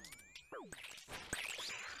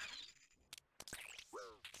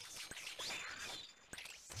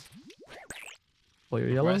 Play your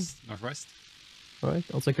yellow. Northwest. Alright,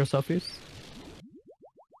 I'll take your southeast.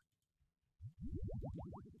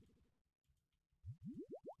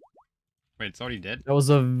 Wait, it's already dead? That was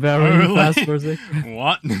a very Holy. fast Berserk.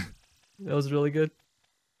 What? That was really good.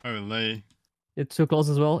 Holy. It took close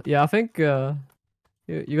as well. Yeah, I think you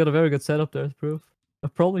got a very good setup there to prove. I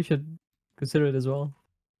probably should consider it as well.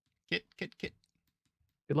 Kit. Good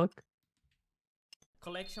luck.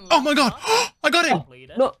 Collection Oh my god! I got him!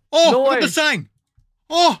 No, Oh, no I got way. the sign!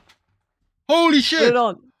 Oh! Holy Put shit! it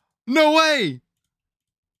on. No way!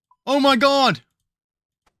 Oh my god!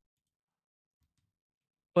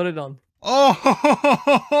 Put it on.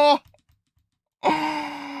 Oh!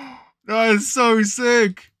 That is so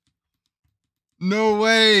sick! No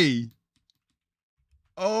way!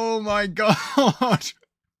 Oh my god!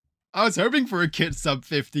 I was hoping for a kit sub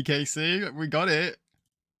 50 KC. We got it.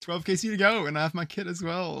 12 KC to go, and I have my kit as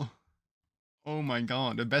well. Oh my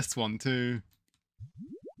god, the best one too.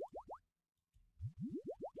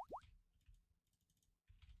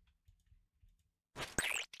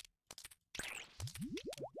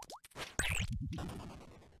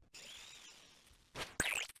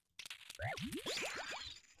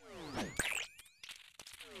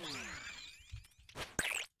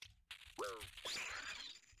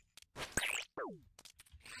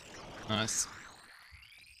 Nice.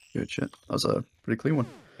 Good shit. That was a pretty clean one.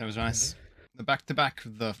 That was nice. The back-to-back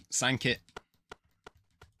of the sign kit.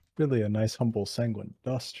 Really a nice humble sanguine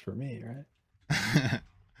dust for me, right?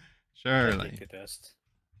 Surely. the dust.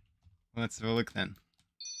 Let's have a look then.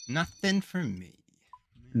 Nothing for me.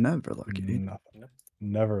 Never lucky. Nothing.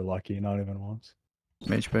 Never lucky, not even once.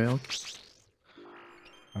 Mage failed.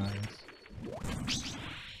 Nice.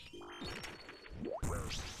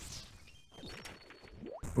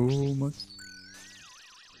 Oh, much.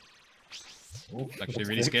 It's actually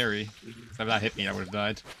really scary. If that hit me, I would have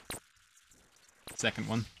died. Second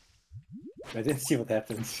one. I didn't see what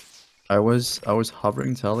happened. I was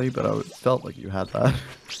hovering telly, but I felt like you had that.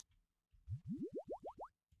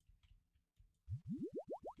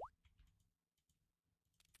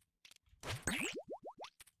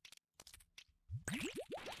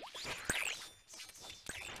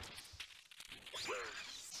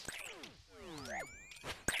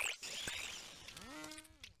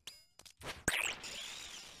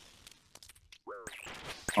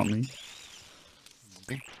 On me.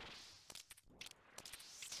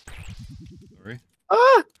 Sorry.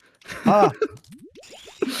 Ah! Ah!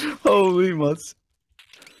 Holy mutts.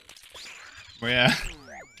 Oh yeah.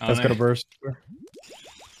 That's gonna burst.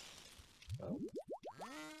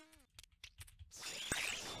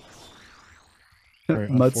 Very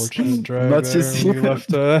Nuts- unfortunate drag Nuts there. just- You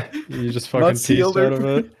left. You just fucking Nuts pieced healed out her.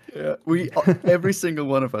 of it. Yeah, every single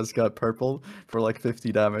one of us got purple for like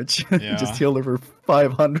 50 damage. Yeah. Just healed her for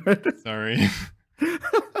 500. Sorry.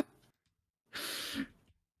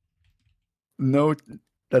 No,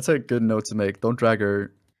 that's a good note to make. Don't drag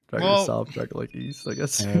her Well- south, drag her like east, I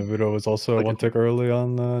guess. Yeah, Voodoo was also Like one tick early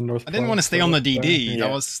on North. I didn't want to stay on the DD. Yeah.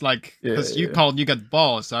 That was like, Yeah, because you yeah. called, you got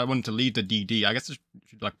balls, so I wanted to leave the DD. I guess I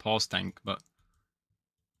should like pause tank, but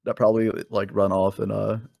That probably like run off in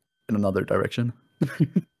another direction. what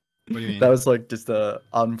do you mean? That was like just a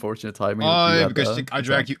unfortunate timing. that Oh, you yeah, had because the- I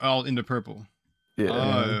dragged you all in the purple. Yeah.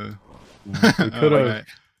 Oh. We could have Alright.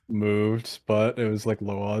 moved, but it was like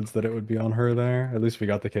low odds that it would be on her there. At least we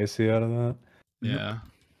got the KC out of that. Yeah.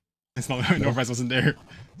 It's not Northwest wasn't there.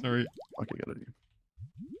 Sorry. Okay, good idea.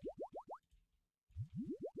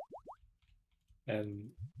 And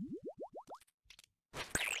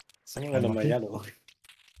someone went on my yellow.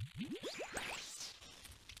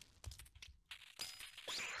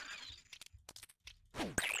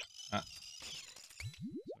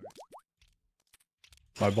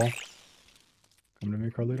 My ball. Come to me,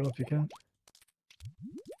 Carlito, if you can.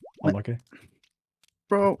 Unlucky.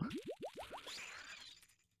 Bro.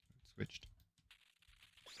 Switched.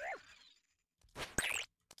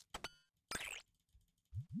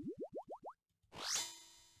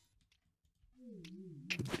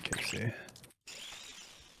 Should be KC.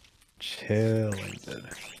 Chilling, dude.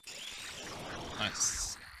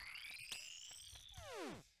 Nice.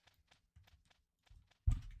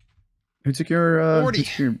 Who took your 40. who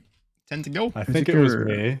took your 10 to go. I Who's think the it was cure?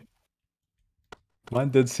 me. Mine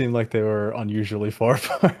did seem like they were unusually far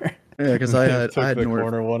apart. Yeah, because I had took the north.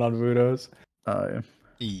 corner one on Voodoo's. Yeah.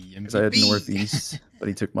 E Because I had MVP. northeast, but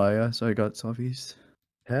he took my so I got southeast.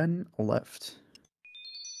 10 left.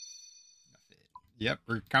 Yep,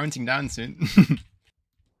 we're counting down soon.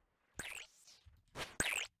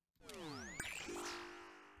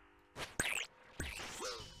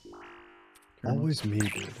 Always me,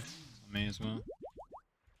 dude. Me as well.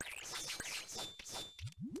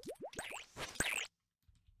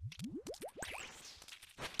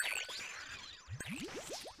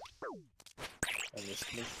 I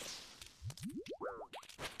missed me.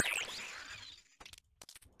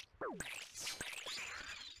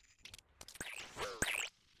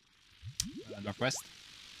 Northwest.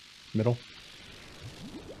 Middle.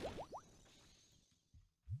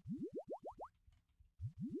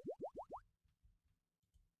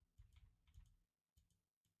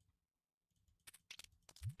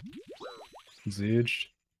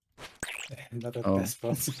 Siege. Not at Oh. best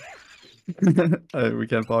spots. We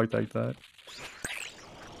can't bog like that.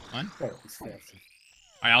 Fine. Oh, it's there.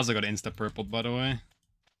 I also got insta purple, by the way.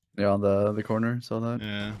 Yeah, on the corner, saw that.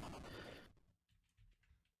 Yeah.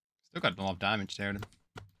 Still got a lot of damage there. Then.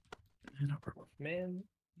 Yeah, no purple. Man.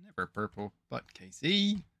 Never purple, but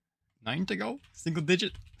KC. 9 to go. Single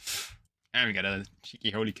digit. And we got a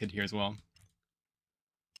cheeky holy kid here as well.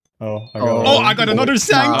 Oh, I got, Oh, I got another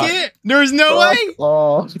Sankit! There's no way!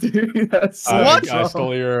 Oh, dude, that's What? I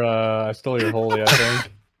stole your holy, I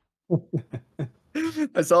think.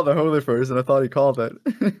 I saw the holy first and I thought he called it.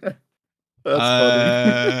 That's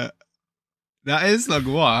funny. That is like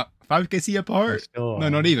what? 5 KC apart? Still, No,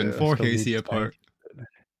 not even. yeah, 4 still need KC apart.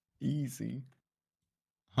 Easy.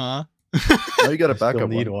 Huh? Now you got a I still backup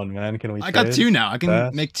need one. one, man. Can we? I got trade? 2 now. I can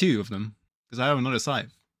Fast? make 2 of them. Because I have another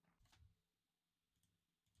scythe.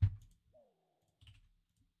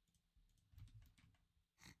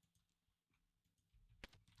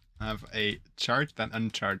 I have a charged and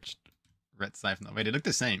uncharged red scythe now. Wait, they look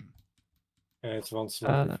the same. Yeah, it's one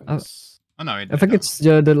small difference. Oh no, I think it's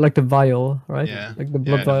the like the vial, right? Yeah. Like the Yeah,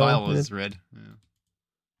 blood the vial. vial yeah. is red. Yeah.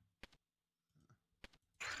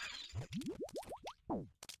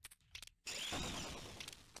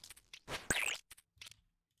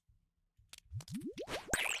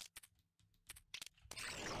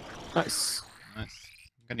 Nice. Nice.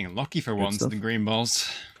 I'm getting lucky for Good once, stuff. the green balls.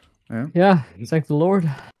 Yeah, thank the Lord.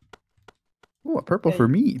 Oh, a purple for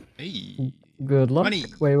me. Hey. Good luck. Money.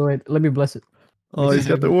 Wait, let me bless it. Oh, he's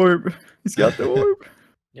got the orb. He's got the orb.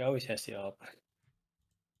 He always has the up.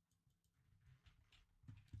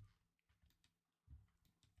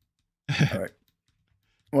 All right.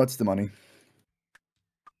 What's the money?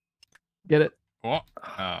 Get it? What?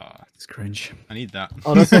 Ah, It's cringe. I need that.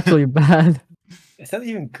 Oh, that's actually bad. It's not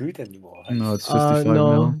even good anymore. No, it's 55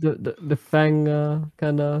 No, now. the Fang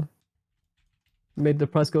kind of made the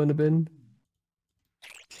price go in the bin.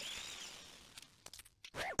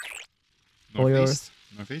 All yours. Northeast.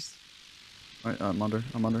 Northeast. All right, I'm under.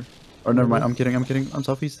 Or never mind. I'm kidding. I'm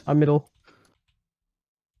southeast. I'm middle.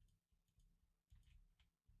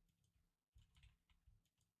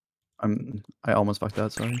 I almost fucked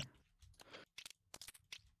that. Sorry. Should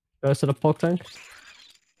I set up Pog Tank?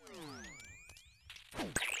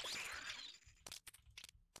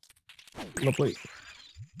 Lovely.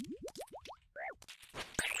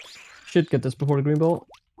 Should get this before the green ball.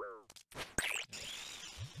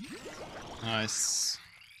 Nice.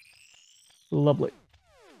 Lovely.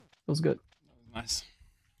 That was good. Nice.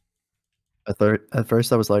 At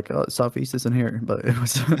first I was like, oh, Southeast isn't here, but it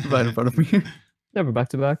was right in front of me. Never back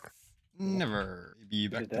to back. Never be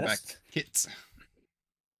back to back kits.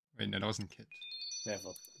 Wait, no, that wasn't kit.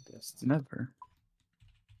 Never.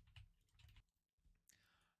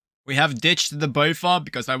 We have ditched the Bofa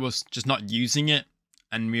because I was just not using it,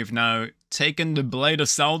 and we've now taken the Blade of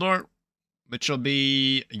Saldor, which will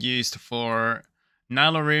be used for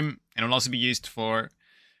Nylarim, and will also be used for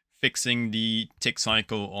fixing the tick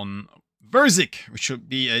cycle on Verzik, which should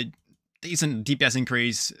be a decent DPS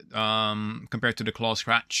increase compared to the Claw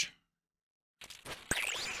Scratch.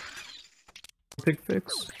 Big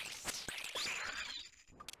fix.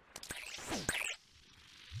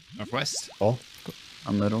 Northwest. Ball.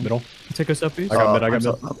 I'm middle. Middle. Take us up, please. I got mid. I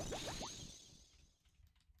got mid.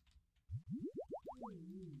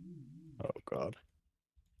 Oh god.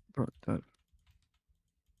 Bro, that.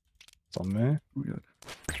 It's on me. Oh, good.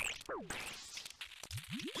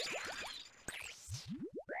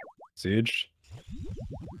 Siege.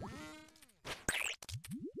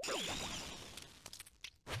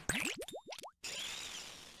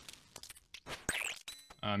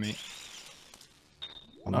 Me.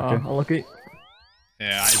 Unlucky. Unlucky.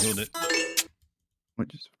 Yeah, I healed it. What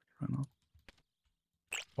just run off?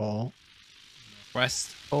 Ball.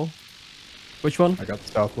 West. Oh. Which one? I got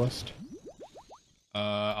the southwest.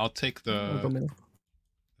 I'll take I'll go the middle.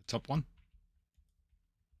 top one.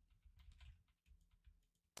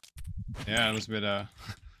 Yeah, it was a bit I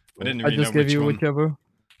didn't I really just know gave which you one. whichever.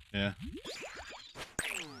 Yeah.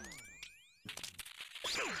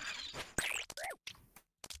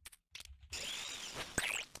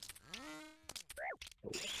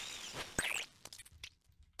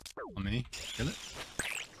 On me. Kill it.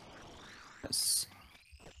 Yes.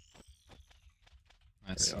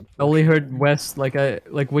 Nice. I only heard west. Like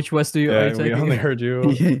which west do you? are Yeah, you we taking? only heard you.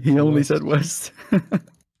 He only said west.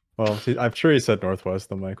 Well, I'm sure he said northwest.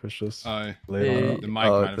 The mic was just Oh, late the on. mic might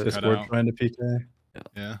have cut Discord out. trying to PK.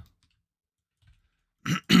 Yeah.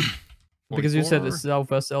 Because you said 44. it's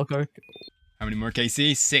southwest Elkhart. How many more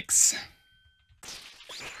KC? 6.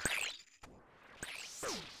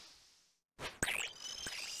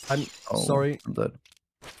 I'm Oh, sorry. I'm dead.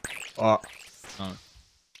 Oh, Oh.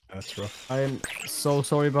 that's rough. I am so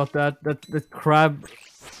sorry about that. That crab.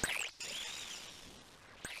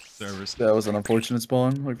 Servers. That was an unfortunate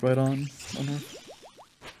spawn, like right on her.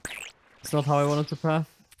 It's not how I wanted to path.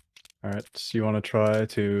 Alright, so you want to try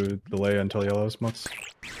to delay until yellow smuts?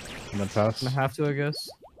 And then pass? I have to, I guess.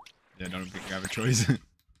 Yeah, don't think you have a choice.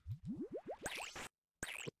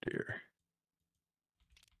 Dear.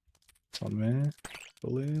 It's on me, I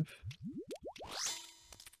believe.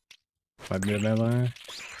 Might be a melee.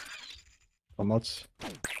 Almost.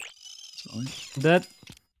 Sorry. Dead.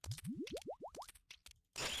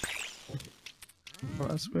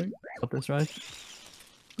 Last way. Got this right.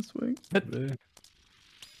 This way. Maybe.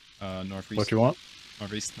 Northeast. What you want?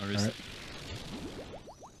 Northeast. Alright.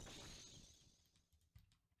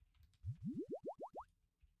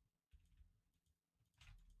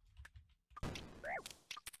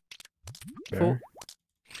 Cool.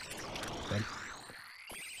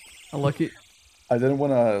 Unlucky. I didn't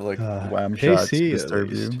want to like wham KC shots to at disturb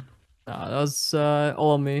least. you. Nah, that was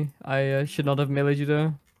all on me. I should not have meleeed you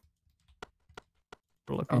there.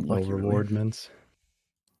 Unlucky. Unlucky, No really. reward mints.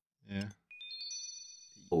 Yeah.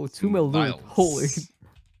 Oh, 2 mil loot. Vials. Holy.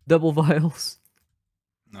 Double vials.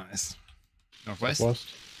 Nice. Northwest. West.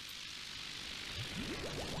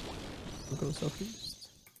 I'll go southeast.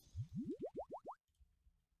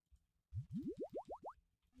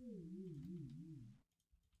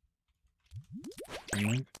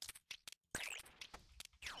 Alright.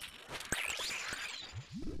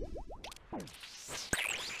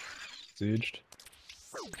 Sieged.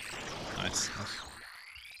 Nice.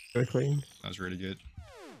 Very clean. That was really good.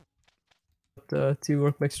 But,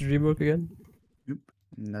 teamwork makes the dream work again.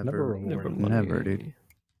 Never, Never never, dude.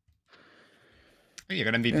 Hey, you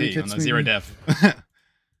got MVP Yeah, on it's a 0 me. death.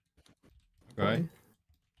 Okay.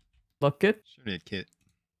 Luck kit? Should be a kit.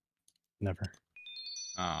 Never.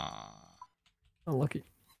 Ah. Unlucky.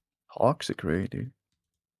 Toxic Ray, dude.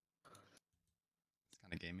 It's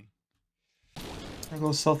kind of gaming. I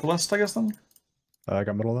go southwest, I guess then. I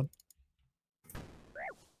got middle then.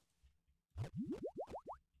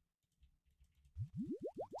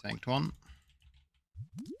 Tanked one.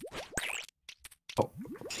 Oh.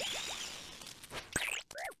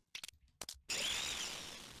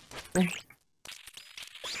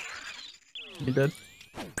 You dead?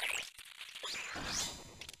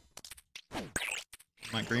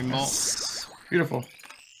 My green ball. Beautiful.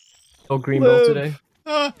 Oh, green ball today.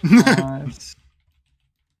 Ah. Nice.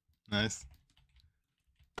 Nice.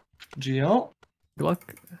 GL. Good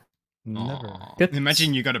luck. Never. Aw.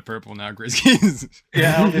 Imagine you got a purple now, Grizzkies.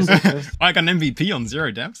 Yeah, I'll be so pissed. I got an MVP on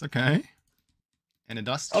 0 depths, okay. And a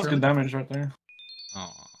dust. That was surely? good damage right there.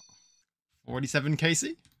 Aw. 47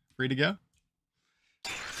 Casey. Free to go.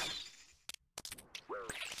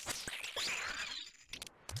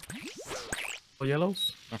 All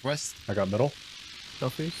yellows. Northwest. I got middle.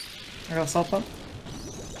 Southeast. I got south then.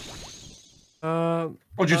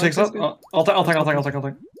 Would you take south? I'll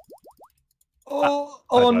take. Oh,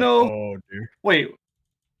 oh no. Oh dear. Wait,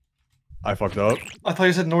 I fucked up. I thought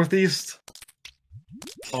you said northeast.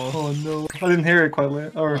 Oh no, I didn't hear it quite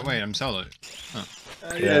late. Or Oh wait, I'm solo. Oh.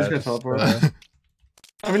 yeah, it's gonna teleport.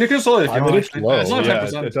 I mean, you can solo if you I mean, want. it's low. It's only Yeah,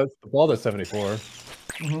 10%. it does, the ball does 74.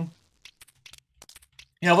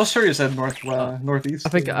 Yeah, I was sure you said northeast.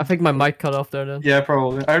 I think my mic cut off there then. Yeah,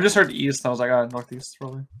 probably. I just heard east. And I was like, ah, northeast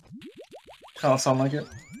probably. Kind of sound like it.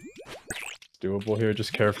 It's doable here.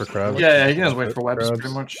 Just care for crabs. Yeah, you can just wait for webs Crabs.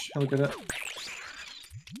 pretty much. Look at it.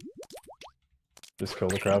 Just kill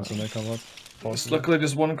the crabs when they come up. It's luckily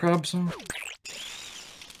just one crab, so.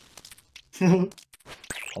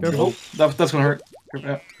 Careful. That's gonna hurt.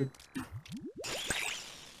 Yeah, good.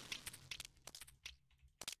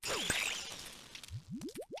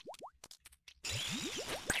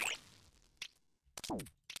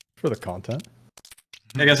 For the content.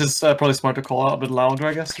 I guess it's probably smart to call out a bit louder,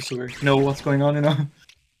 I guess, just so we know what's going on, you know?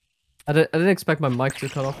 I didn't expect my mic to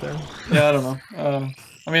cut off there. Yeah, I don't know.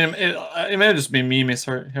 I mean, it may just be me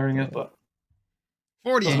hearing it, but...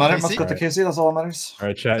 40 doesn't matter, must got the KC, that's all that matters.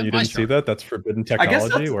 Alright, chat, you Nice didn't see that? That's forbidden I guess technology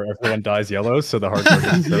that's- where everyone dies yellow, so the hardcore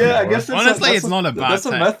gets Yeah, I guess Honestly, that's it's not a bad That's a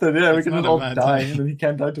tech. method, yeah, we It's can not just a all bad die, tech. and then he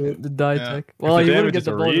can't die to it. The die Yeah. tech. If Well, the you wouldn't damage get is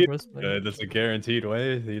the a ball in the read, first place. that's a guaranteed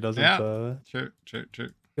way. He doesn't Yeah. True.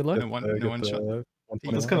 Good luck. No one shot.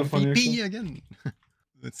 That's kind of funny. MVP actually. again.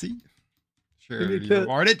 Let's see. Sure, Give me you a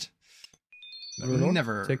reward it. Never.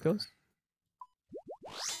 Never. Take those.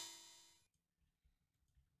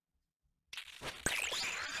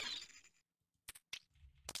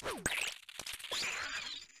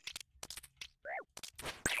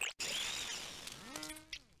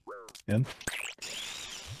 In.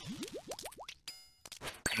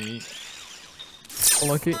 Me.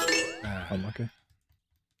 Unlucky. Unlucky.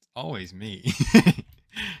 Always me.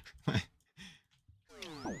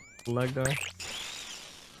 Leg there.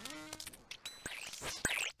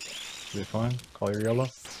 Should be fine. Call your yellow.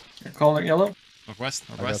 You're calling it yellow? Northwest.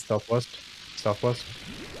 I got Northwest. southwest. Southwest.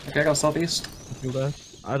 Okay, I got southeast. Feel that.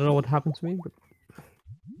 I don't know what happened to me, but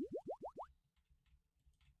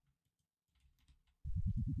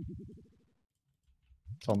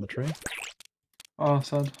It's on the tree. Oh,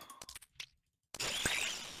 sad.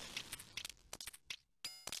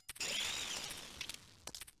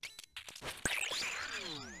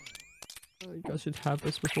 you guys should have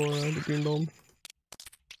this before the green bomb.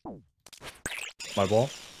 My ball.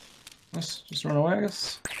 Let's just run away, I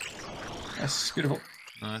guess. That's beautiful.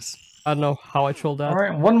 Nice. I don't know how I trolled that.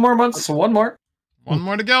 Alright, one more month, so one more. One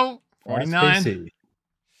more to go. 49. SPC.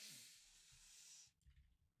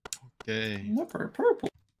 Okay. Never purple.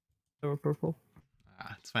 They were purple.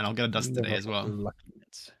 Ah, it's fine. I'll get a dust today as well.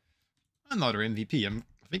 Luckiness. Another MVP.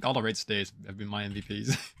 I think all the raids today have been my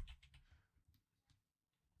MVPs.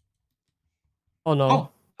 Oh no. Oh.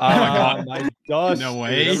 Ah, my dust. No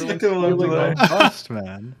way. Dude, Stick to the everyone's left stealing my dust,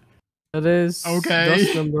 man. That is Okay.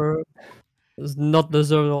 dust number. Does not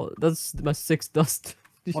deserve. That's my 6th dust.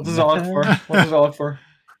 What does it look for? What does it look for?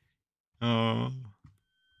 Oh.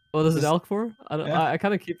 What does it This- elk for? I don't. Yeah. I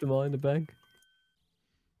kind of keep them all in the bag.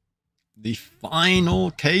 The final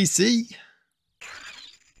KC.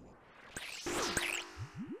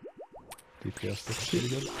 DPS looks pretty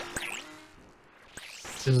good.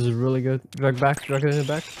 This is really good. Drag back. Drag it in the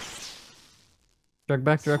back. Drag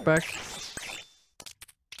back. Drag back.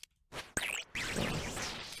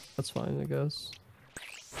 That's fine, I guess.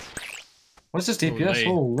 What's this DPS?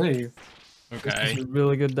 Holy. This Okay. is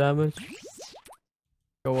really good damage.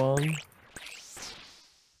 Go on.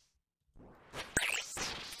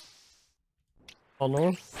 All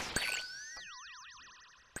north.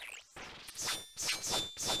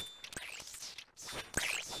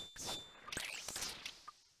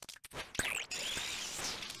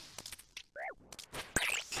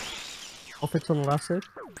 I'll fix on the last hit.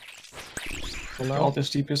 All this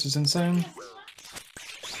DPS is insane.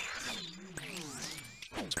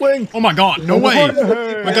 Swing! Oh my god, no way!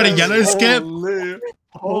 We got a yellow skip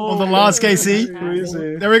on the last KC.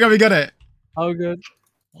 Crazy. There we go, we got it. How good.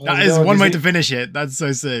 That is one way to finish it. That's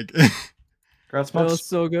so sick. Congrats, That was Max.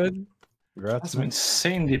 so good. That's some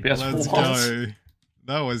insane DPS. Let's What? go.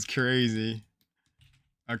 That was crazy.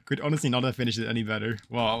 I could honestly not have finished it any better.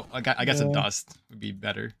 Well, I guess a Yeah. dust would be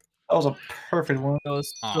better. That was a perfect one. That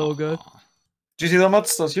was so good. Did you see that,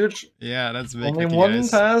 Mats? That's huge. Yeah, that's big. Only Thank you, one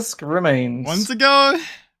guys. task remains. One to go.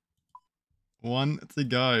 One to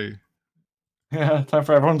go. Yeah, time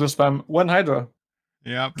for everyone to spam one Hydra.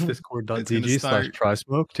 Yep.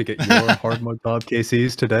 Discord.gg/trysmoke to get your hard mode Bob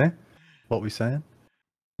KCs today. What we saying?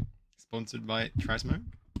 Sponsored by Trismoke.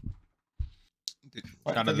 Right,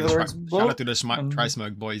 Shout out thank to you the, very shout much, out to the and-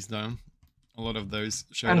 Trismoke boys though. A lot of those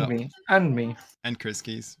showed And up. me. And me. And Chris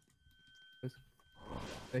Keys.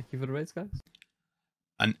 Thank you for the rates, guys.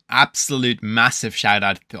 An absolute massive shout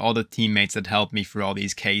out to all the teammates that helped me through all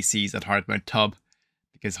these KCs at Hard Mode Tub.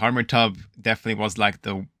 Because Hard Mode Tub definitely was like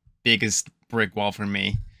the biggest brick wall for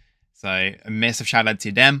me. So a massive shout out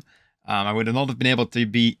to them. I would not have been able to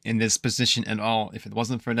be in this position at all if it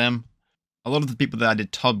wasn't for them. A lot of the people that I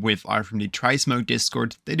did Tub with are from the Trismoke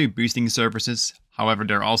Discord. They do boosting services. However,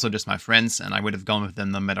 they're also just my friends and I would have gone with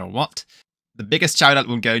them no matter what. The biggest shout out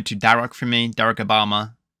will go to Darok for me, Darok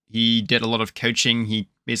Obama. He did a lot of coaching. He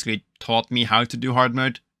basically taught me how to do hard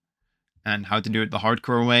mode and how to do it the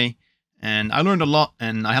hardcore way. And I learned a lot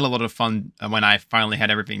and I had a lot of fun when I finally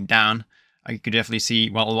had everything down. I could definitely see,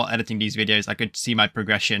 while editing these videos, I could see my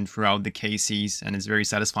progression throughout the KCs and it's very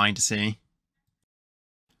satisfying to see.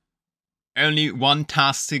 Only one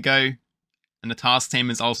task to go, and the task name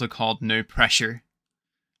is also called No Pressure.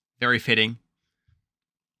 Very fitting.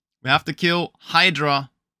 We have to kill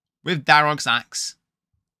Hydra with Darok's axe,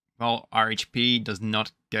 while our HP does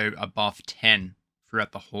not go above 10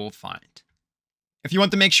 throughout the whole fight. If you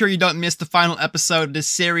want to make sure you don't miss the final episode of this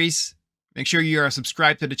series, make sure you are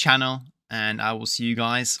subscribed to the channel, and I will see you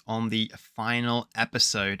guys on the final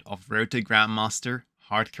episode of Road to Grandmaster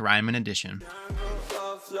Hardcore Ironman Edition.